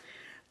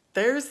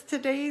 There's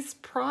today's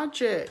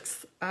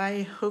projects.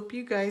 I hope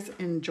you guys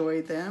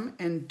enjoy them.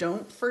 And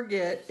don't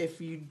forget, if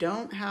you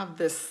don't have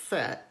this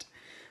set,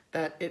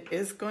 that it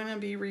is going to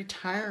be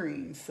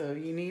retiring. So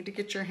you need to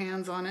get your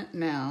hands on it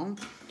now.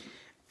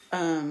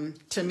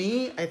 To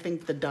me, I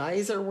think the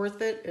dies are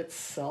worth it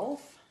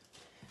itself,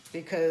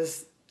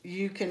 because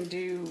you can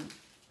do,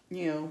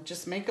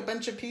 just make a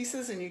bunch of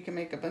pieces and you can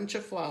make a bunch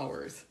of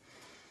flowers.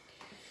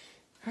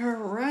 All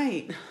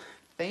right.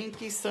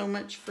 Thank you so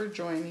much for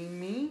joining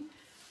me.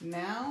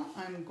 Now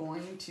I'm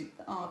going to,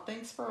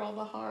 thanks for all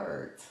the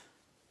hearts.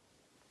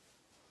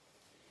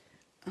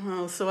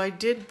 Oh, so I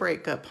did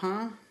break up,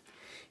 huh?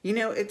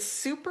 It's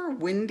super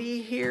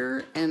windy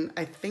here, and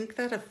I think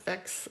that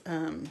affects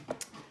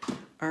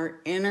our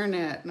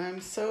internet, and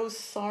I'm so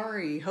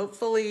sorry.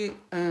 Hopefully,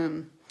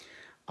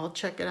 I'll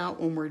check it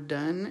out when we're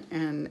done,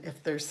 and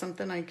if there's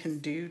something I can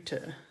do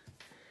to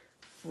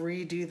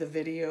redo the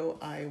video,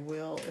 I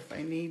will if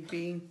I need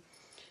be.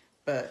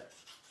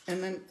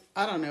 And then,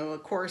 I don't know,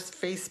 of course,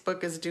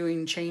 Facebook is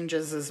doing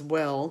changes as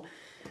well.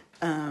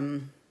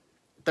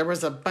 There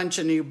was a bunch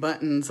of new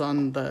buttons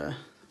on the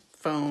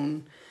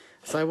phone,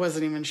 so I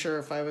wasn't even sure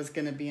if I was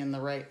going to be in the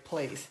right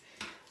place.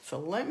 So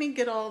let me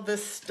get all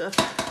this stuff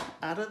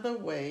out of the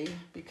way,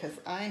 because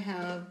I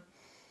have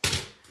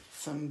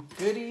some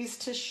goodies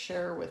to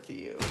share with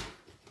you.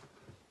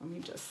 Let me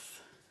just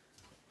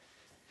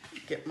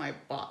get my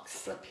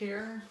box up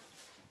here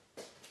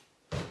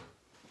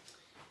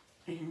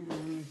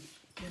and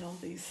get all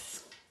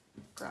these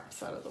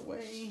scraps out of the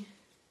way.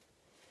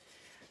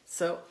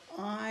 So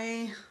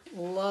I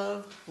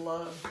love,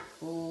 love,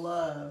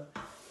 love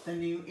the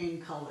new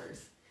in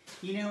colors.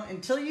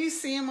 Until you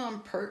see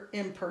them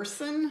in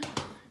person,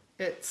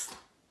 it's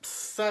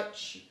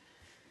such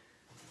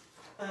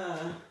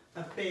a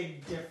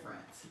big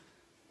difference.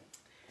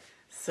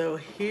 So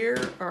here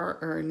are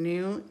our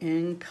new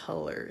in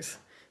colors: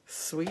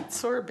 Sweet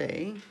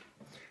Sorbet,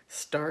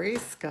 Starry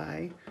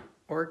Sky,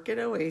 Orchid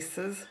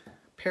Oasis,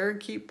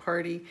 Parakeet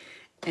Party,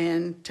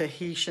 and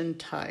Tahitian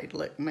Tide.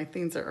 Look, my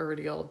things are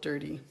already all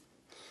dirty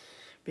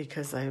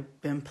because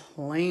I've been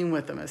playing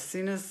with them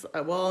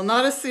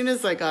not as soon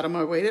as I got them.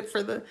 I waited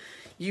for the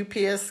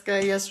UPS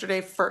guy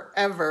yesterday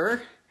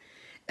forever.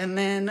 And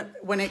then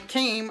when it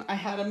came, I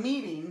had a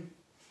meeting.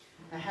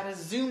 I had a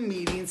Zoom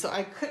meeting, so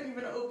I couldn't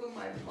even open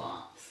my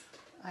box.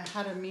 I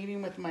had a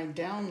meeting with my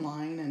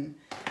downline, and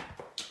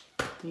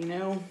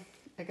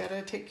I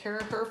gotta take care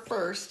of her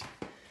first.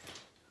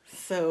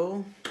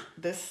 So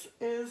this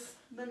is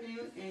the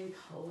new in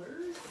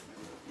colors.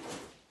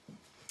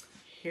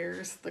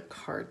 Here's the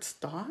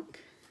cardstock.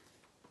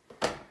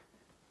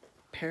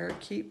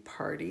 Parakeet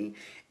Party.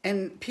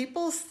 And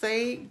people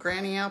say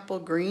Granny Apple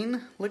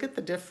Green. Look at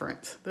the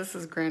difference. This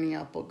is Granny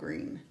Apple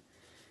Green.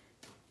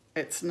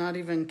 It's not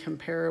even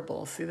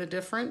comparable. See the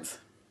difference?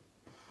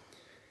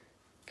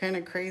 Kind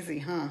of crazy,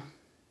 huh?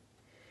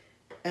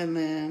 And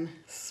then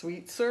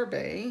Sweet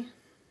Sorbet.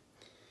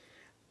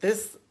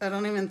 This, I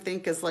don't even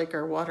think is like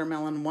our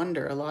Watermelon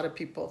Wonder. A lot of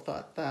people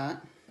thought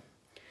that.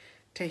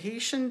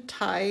 Tahitian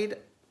Tide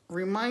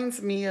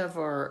reminds me of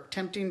our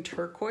Tempting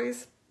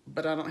Turquoise,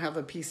 but I don't have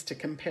a piece to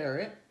compare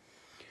it.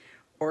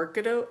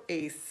 Orchid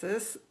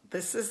Oasis.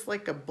 This is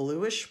like a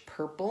bluish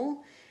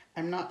purple.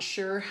 I'm not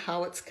sure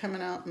how it's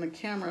coming out in the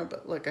camera,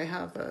 but look, I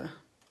have a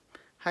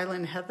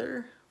Highland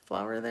Heather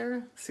flower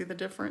there. See the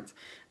difference?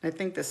 And I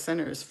think the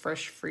center is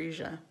Fresh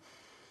Freesia,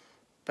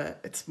 but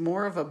it's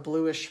more of a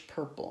bluish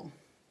purple.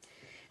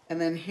 And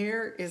then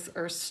here is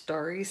our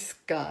Starry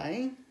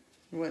Sky,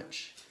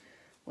 which,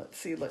 let's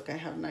see, look, I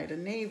have Night of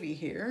Navy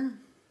here.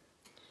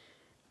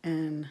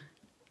 And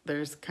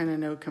there's kind of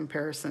no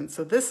comparison.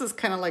 So this is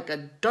kind of like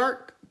a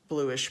dark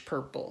bluish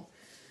purple.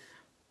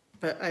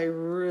 But I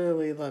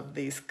really love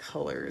these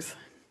colors.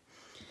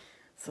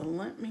 So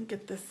let me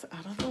get this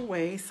out of the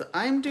way. So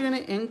I'm doing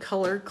an In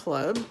Color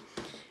Club.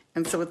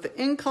 And so with the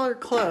In Color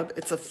Club,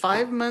 it's a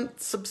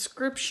 5-month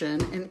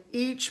subscription. And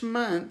each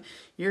month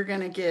you're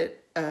going to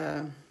get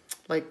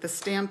like the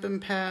Stampin'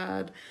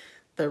 Pad,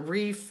 the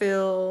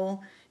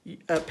refill,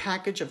 a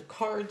package of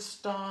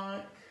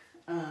cardstock,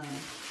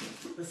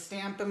 the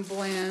Stampin'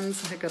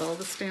 Blends. I got all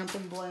the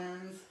Stampin'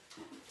 Blends.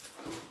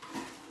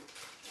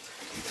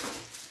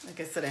 Like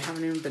I said, I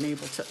haven't even been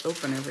able to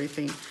open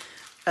everything.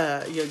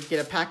 You'll get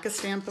a pack of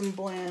Stampin'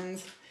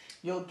 Blends.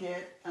 You'll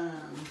get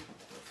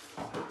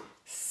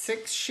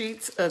 6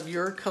 sheets of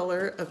your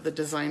color of the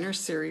designer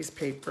series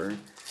paper.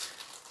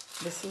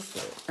 This is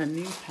a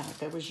new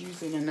pack. I was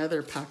using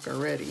another pack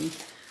already,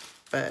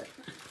 but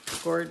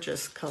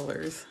gorgeous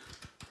colors.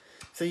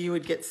 So you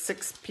would get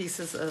 6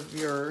 pieces of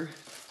your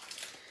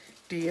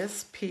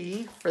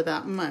DSP for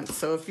that month.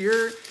 So if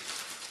your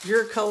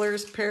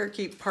colors,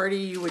 Parakeet Party,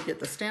 you would get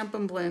the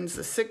Stampin' Blends,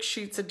 the 6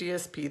 sheets of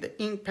DSP,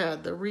 the ink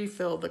pad, the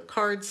refill, the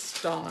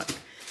cardstock,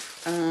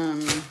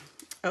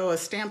 a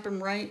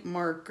Stampin' Right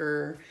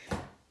marker.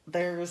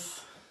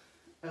 There's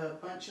a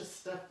bunch of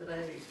stuff that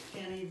I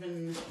can't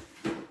even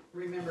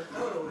remember.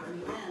 Oh,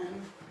 and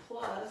then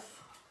plus,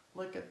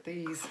 look at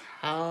these.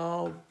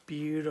 How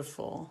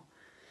beautiful.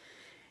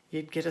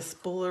 You'd get a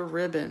spool of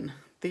ribbon.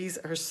 These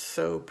are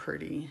so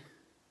pretty.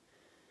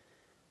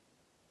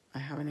 I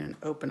haven't even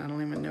opened. I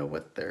don't even know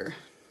what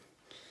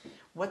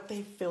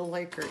they feel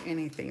like or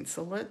anything.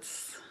 So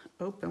let's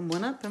open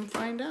one up and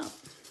find out.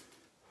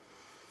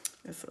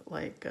 Is it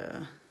like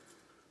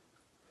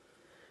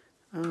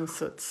oh,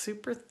 so it's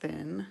super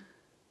thin,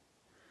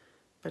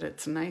 but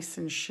it's nice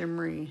and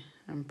shimmery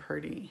and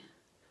pretty.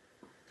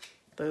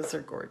 Those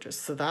are gorgeous.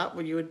 So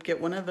you would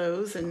get one of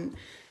those, and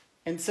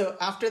so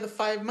after the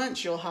 5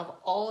 months, you'll have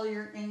all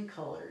your in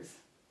colors.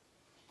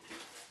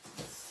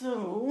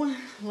 So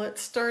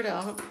let's start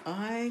out.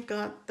 I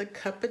got the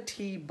Cup of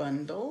Tea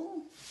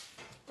bundle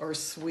or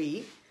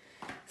suite.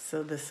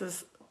 So this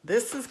is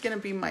going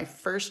to be my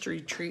first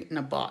retreat in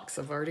a box.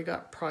 I've already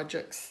got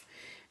projects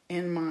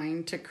in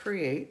mind to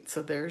create.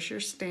 So there's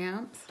your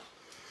stamps.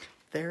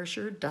 There's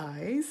your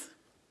dies.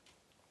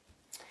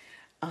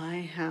 I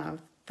have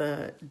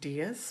the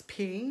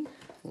DSP.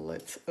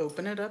 Let's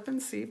open it up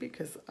and see,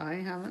 because I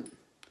haven't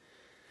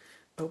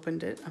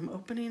opened it. I'm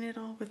opening it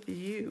all with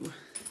you.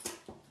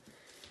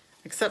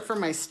 Except for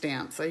my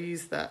stamps. I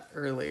used that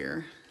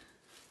earlier.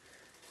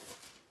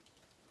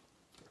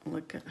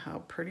 Look at how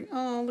pretty.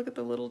 Oh, look at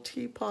the little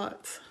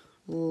teapots.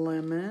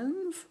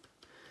 Lemons.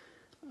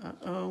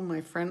 Uh-oh,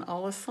 my friend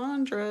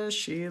Alessandra,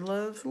 she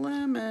loves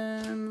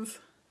lemons.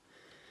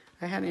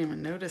 I hadn't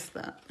even noticed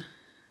that.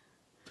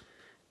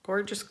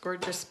 Gorgeous,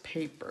 gorgeous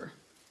paper.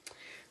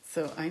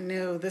 So I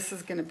know this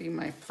is going to be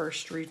my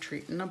first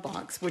retreat in a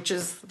box, which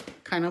is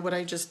kind of what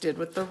I just did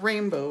with the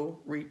rainbow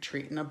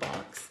retreat in a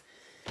box.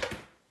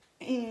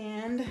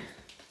 And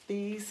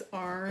these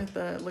are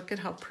look at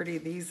how pretty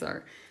these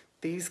are.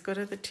 These go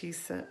to the tea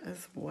set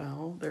as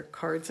well. They're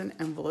cards and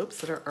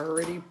envelopes that are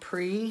already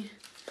pre-made.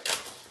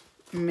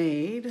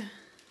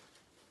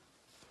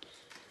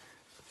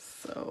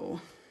 So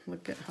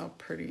look at how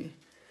pretty.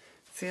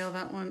 See how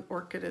that one,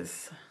 orchid,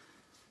 is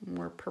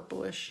more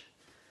purplish?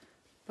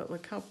 But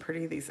look how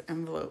pretty these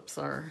envelopes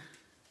are.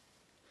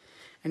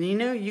 And you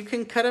know, you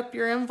can cut up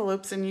your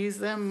envelopes and use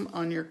them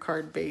on your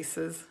card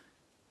bases.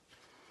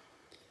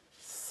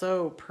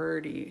 So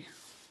pretty.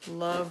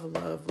 Love,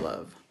 love,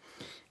 love.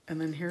 And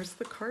then here's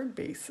the card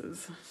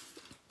bases.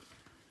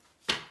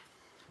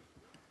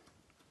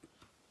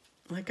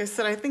 Like I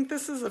said, I think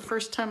this is the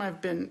first time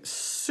I've been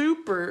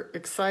super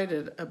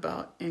excited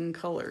about in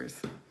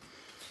colors.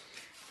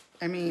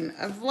 I mean,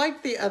 I've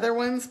liked the other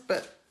ones,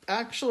 but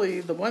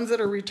actually the ones that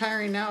are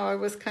retiring now, I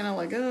was kind of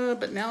like,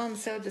 but now I'm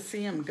sad to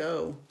see them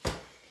go.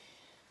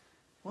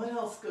 What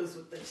else goes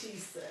with the tea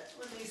set?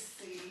 Let me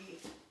see.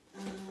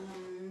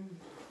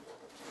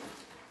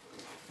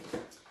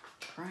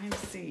 Try and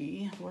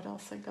see what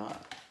else I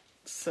got.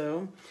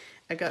 So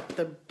I got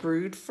the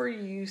Brood for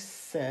You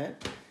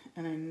set,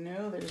 and I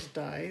know there's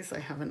dies I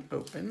haven't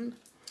opened.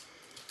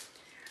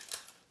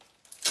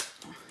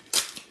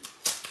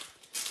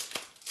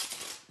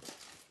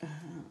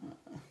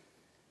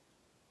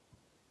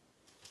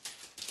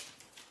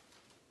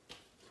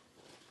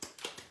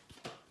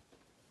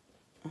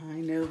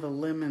 I know the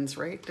lemons,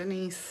 right,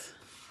 Denise?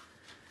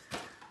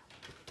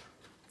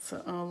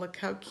 So, oh, look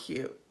how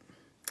cute.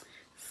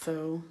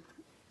 So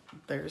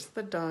there's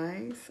the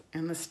dies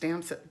and the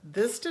stamps.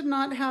 This did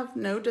not have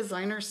no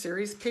designer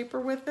series paper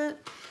with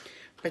it,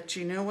 but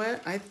you know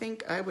what? I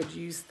think I would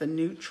use the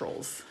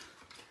neutrals.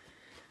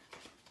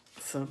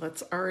 So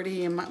that's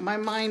already in my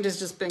mind has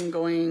just been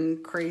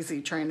going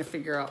crazy trying to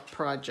figure out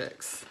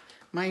projects.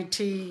 My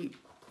tea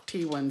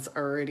one's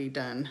already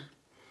done.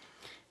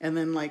 And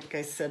then, like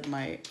I said,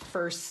 my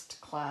first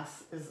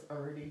class is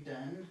already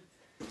done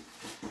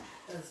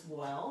as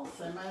well.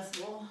 So I might as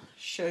well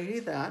show you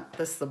that.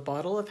 This is the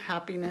Bottle of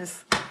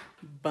Happiness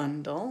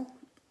bundle.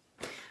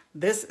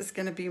 This is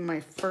going to be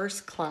my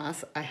first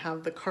class. I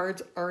have the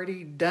cards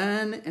already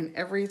done and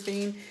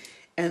everything,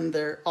 and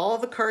all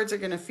the cards are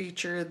going to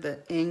feature the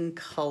in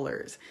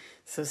colors.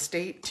 So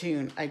stay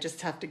tuned. I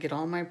just have to get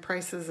all my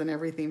prices and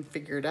everything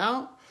figured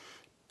out,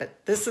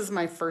 but this is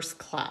my first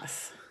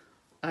class.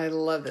 I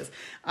love this.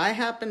 I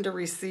happened to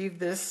receive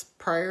this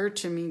prior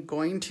to me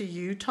going to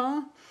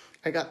Utah.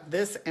 I got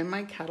this in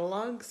my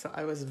catalog, so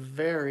I was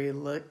very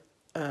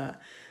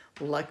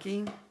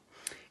lucky.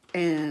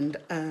 And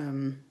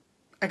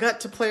I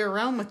got to play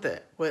around with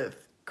it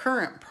with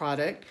current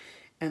product,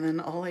 and then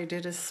all I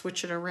did is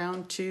switch it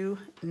around to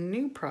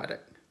new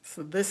product.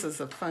 So this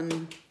is a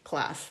fun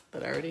class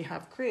that I already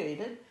have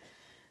created.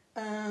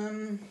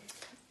 The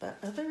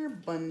other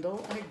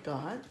bundle I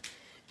got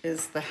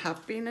is the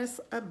Happiness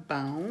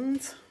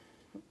Abounds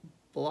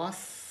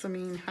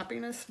Blossoming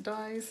Happiness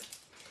dies.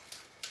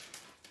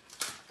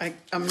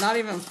 I'm not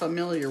even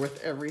familiar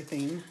with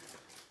everything.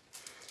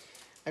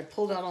 I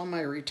pulled out all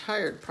my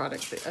retired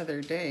product the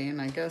other day,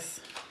 and I guess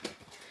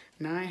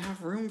now I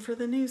have room for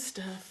the new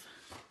stuff.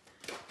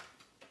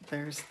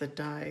 There's the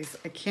dies.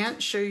 I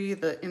can't show you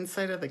the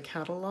inside of the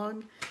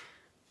catalog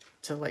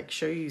to like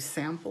show you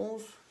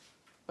samples,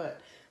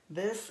 but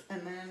this,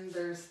 and then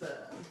there's the,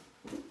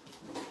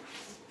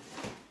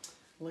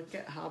 look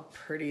at how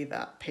pretty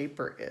that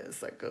paper is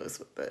that goes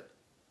with it.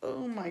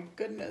 Oh my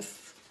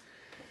goodness.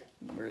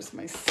 Where's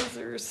my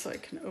scissors so I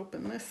can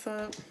open this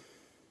up?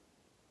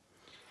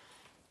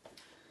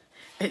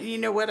 And you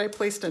know what? I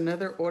placed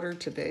another order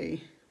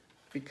today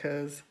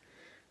because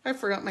I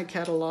forgot my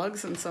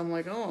catalogs, and so I'm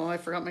like, oh, I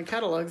forgot my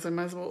catalogs. I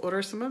might as well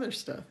order some other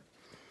stuff.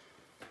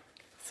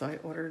 So I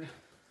ordered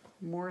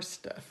more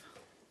stuff.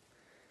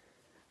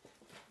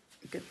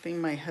 Good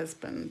thing my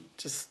husband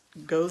just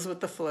goes with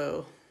the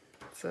flow.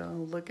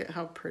 So look at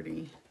how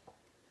pretty.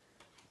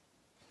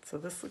 So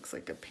this looks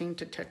like a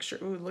painted texture.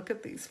 Ooh, look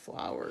at these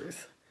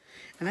flowers.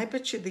 And I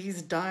bet you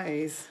these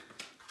dies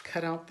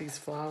cut out these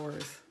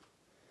flowers.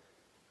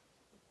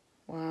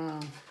 Wow.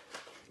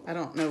 I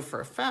don't know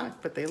for a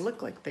fact, but they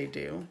look like they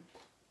do.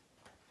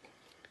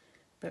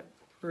 But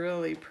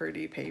really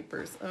pretty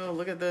papers. Oh,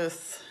 look at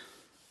this.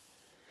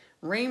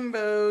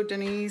 Rainbow,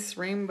 Denise,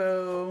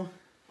 rainbow.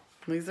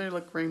 These are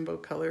like rainbow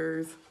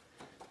colors.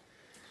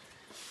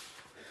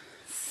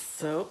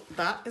 So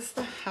that is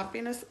the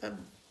Happiness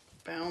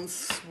Abounds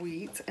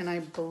Sweets, and I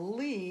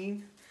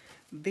believe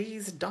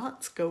these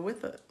dots go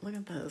with it. Look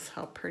at this,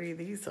 how pretty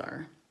these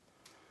are.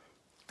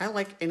 I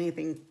like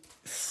anything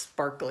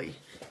sparkly.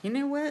 You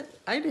know what?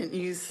 I didn't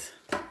use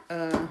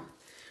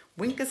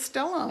Wink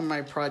Stella on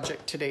my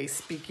project today.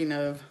 Speaking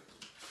of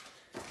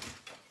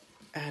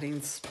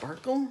adding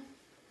sparkle,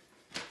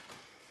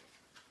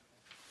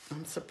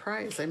 I'm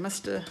surprised. I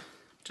must have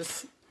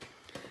just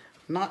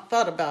not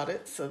thought about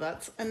it. So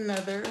that's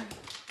another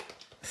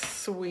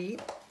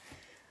sweet.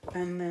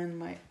 And then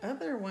my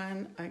other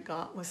one I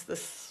got was the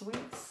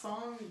Sweet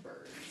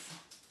Songbirds.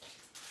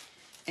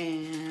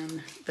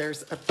 And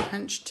there's a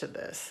punch to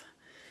this.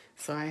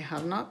 So I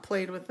have not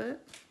played with it,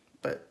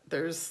 but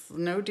there's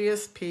no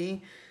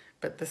DSP,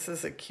 but this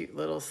is a cute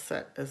little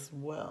set as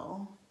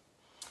well.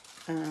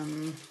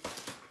 Let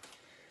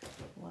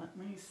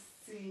me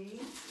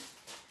see.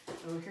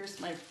 Oh, here's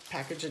my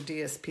package of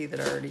DSP that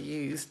I already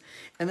used.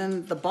 And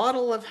then the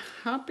bottle of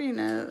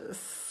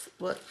happiness.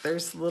 Look,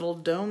 there's little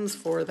domes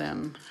for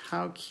them.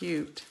 How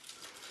cute.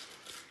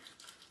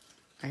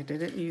 I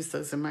didn't use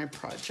those in my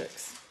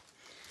projects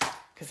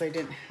because I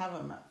didn't have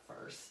them at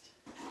first.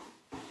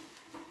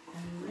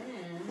 And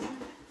then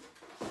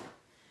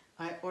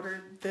I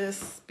ordered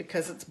this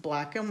because it's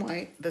black and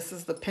white. This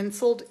is the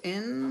penciled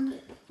in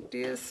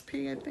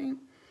DSP, I think.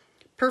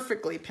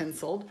 Perfectly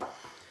penciled.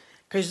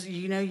 Because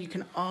you know you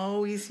can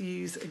always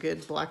use a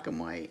good black and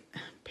white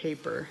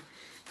paper.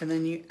 And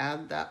then you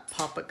add that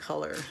pop of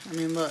color. I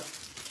mean, look,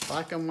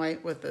 black and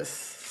white with this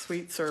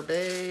Sweet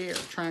Sorbet or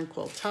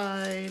Tranquil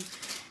Tide.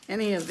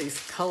 Any of these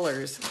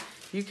colors.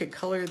 You could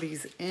color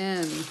these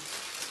in.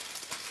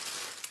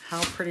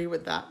 How pretty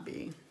would that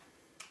be?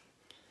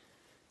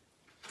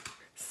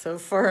 So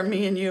far,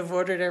 me and you have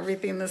ordered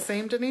everything the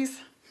same,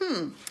 Denise?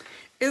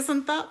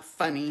 Isn't that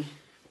funny?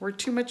 We're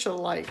too much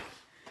alike.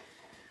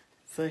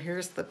 So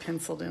here's the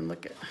penciled in.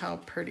 Look at how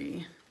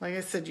pretty. Like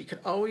I said, you could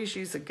always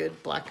use a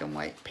good black and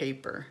white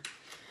paper.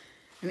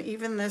 And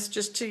even this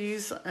just to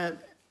use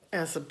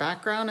as a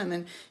background. And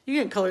then you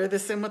can color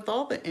this in with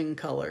all the in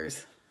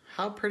colors.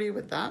 How pretty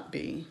would that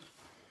be?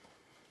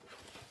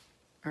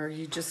 Or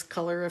you just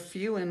color a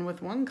few in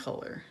with one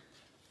color.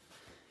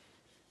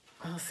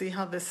 Oh, see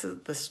how this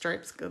is, the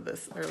stripes go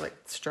this, they're like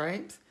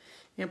stripes.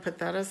 You can put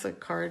that as a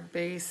card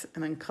base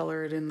and then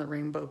color it in the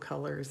rainbow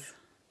colors.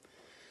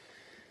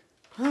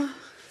 Oh,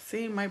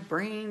 see, my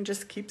brain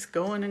just keeps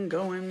going and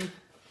going.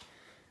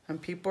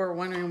 And people are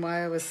wondering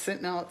why I was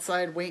sitting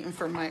outside waiting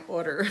for my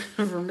order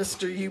for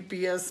Mr.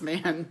 UPS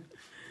man.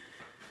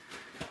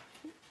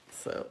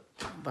 So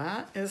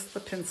that is the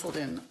penciled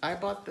in. I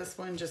bought this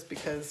one just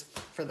because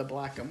for the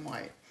black and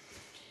white.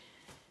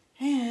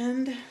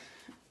 And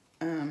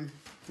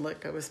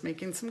look, I was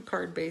making some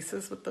card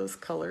bases with those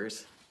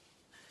colors.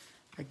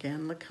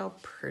 Again, look how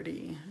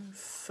pretty.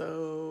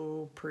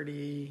 So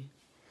pretty.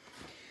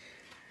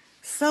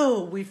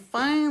 So we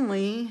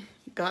finally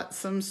got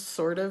some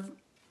sort of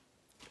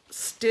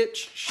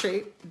stitch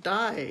shaped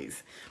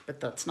dies, but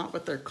that's not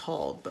what they're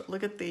called. But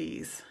look at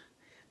these.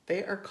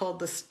 They are called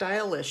the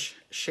stylish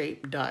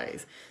shape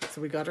dies.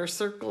 So we got our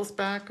circles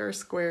back, our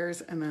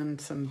squares, and then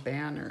some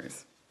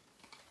banners.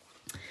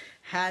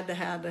 Had to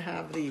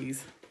have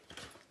these.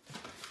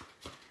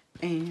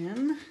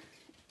 And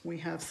we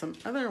have some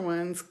other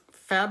ones,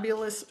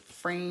 fabulous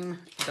frame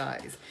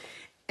dies.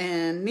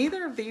 And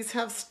neither of these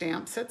have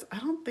stamp sets. I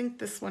don't think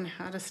this one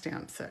had a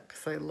stamp set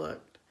because I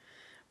looked,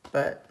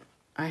 but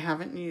I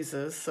haven't used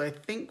those. So I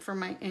think for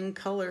my In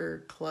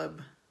Color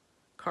Club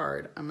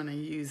card, I'm gonna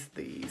use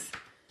these.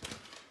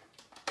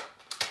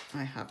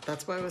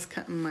 That's why I was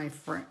cutting my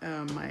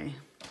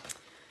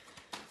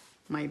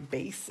my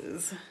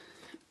bases.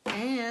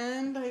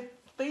 And I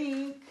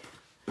think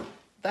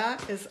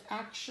that is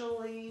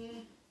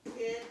actually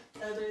it,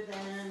 other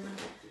than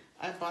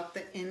I bought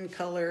the In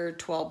Color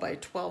 12 by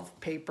 12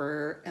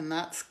 paper, and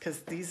that's because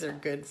these are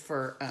good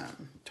for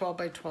 12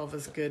 by 12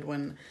 is good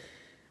when,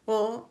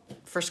 well,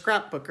 for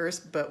scrapbookers,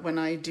 but when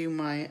I do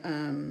my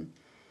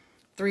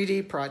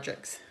 3D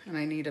projects and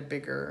I need a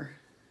bigger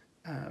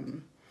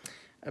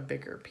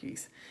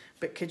piece.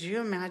 But could you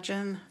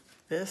imagine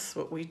this,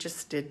 what we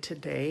just did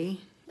today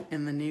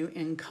in the new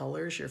In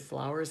Colors, your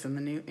flowers in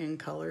the new In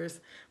Colors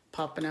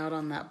popping out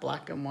on that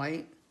black and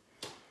white?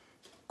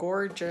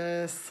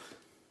 Gorgeous.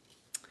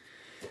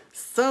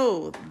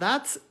 So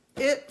that's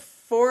it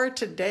for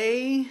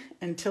today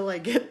until I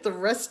get the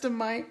rest of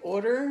my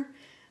order.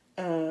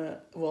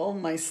 Well,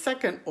 my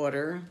second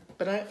order,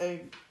 but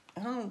I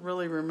don't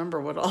really remember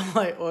what all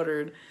I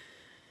ordered.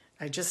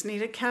 I just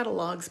needed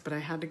catalogs, but I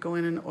had to go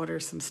in and order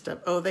some stuff.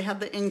 Oh, they had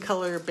the In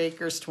Color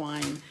Baker's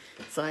Twine,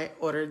 so I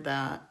ordered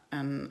that.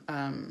 And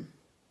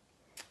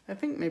I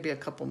think maybe a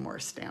couple more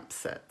stamp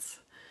sets.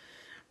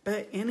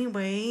 But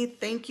anyway,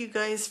 thank you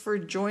guys for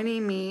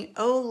joining me.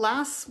 Oh,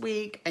 last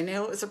week, I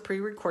know it was a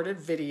pre-recorded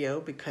video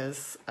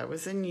because I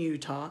was in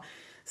Utah,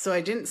 so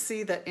I didn't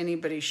see that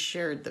anybody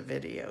shared the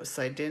video,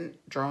 so I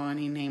didn't draw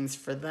any names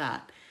for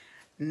that.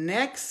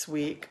 Next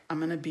week, I'm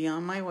going to be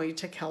on my way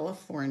to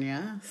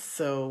California,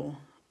 so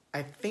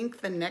I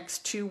think the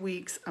next 2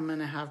 weeks, I'm going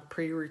to have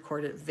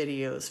pre-recorded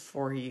videos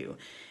for you,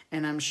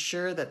 and I'm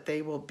sure that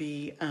they will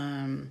be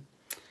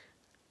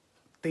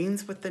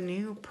things with the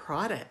new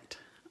product.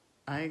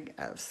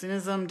 As soon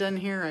as I'm done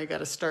here, I got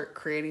to start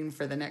creating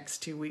for the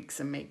next 2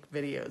 weeks and make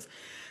videos.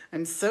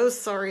 I'm so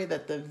sorry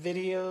that the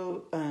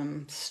video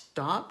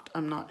stopped.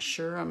 I'm not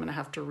sure. I'm going to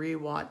have to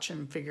rewatch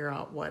and figure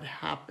out what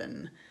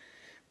happened.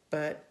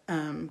 But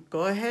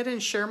go ahead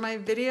and share my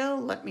video.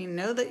 Let me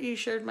know that you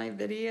shared my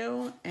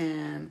video,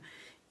 and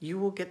you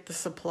will get the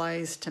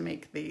supplies to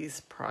make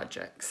these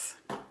projects.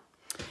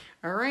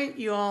 All right,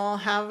 you all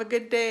have a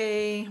good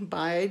day.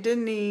 Bye,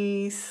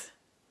 Denise.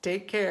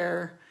 Take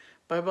care.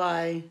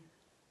 Bye-bye.